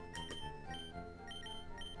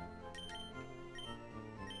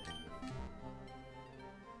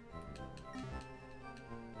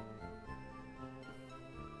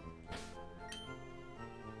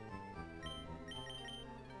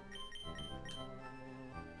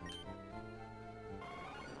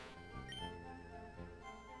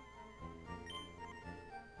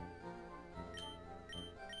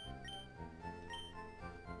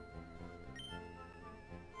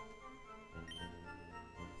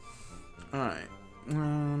 Alright.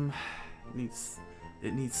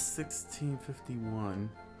 It needs 1651.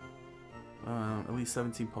 At least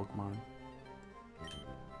 17 Pokemon.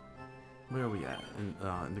 Where are we at in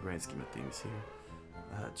the grand scheme of things here?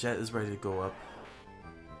 Jet is ready to go up.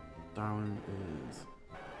 Darwin is...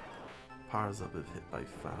 Powers up if hit by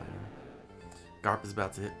fire. Garp is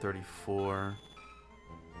about to hit 34.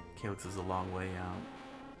 Calyx is a long way out.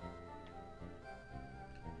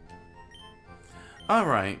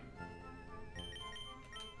 Alright.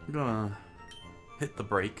 I'm gonna hit the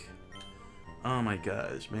brake. Oh my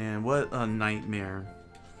gosh, man. What a nightmare.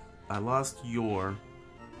 I lost Yor,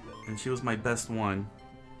 and she was my best one.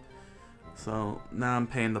 So now I'm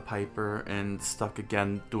paying the piper and stuck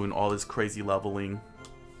again doing all this crazy leveling.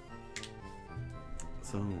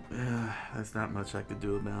 So, yeah, there's not much I could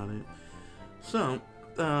do about it. So,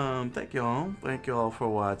 thank y'all. Thank y'all for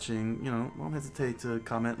watching. You know, don't hesitate to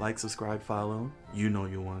comment, like, subscribe, follow. You know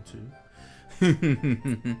you want to.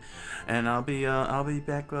 And I'll be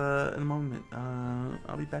back in a moment.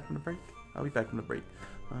 I'll be back from the break.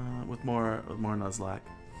 With more Nuzlocke.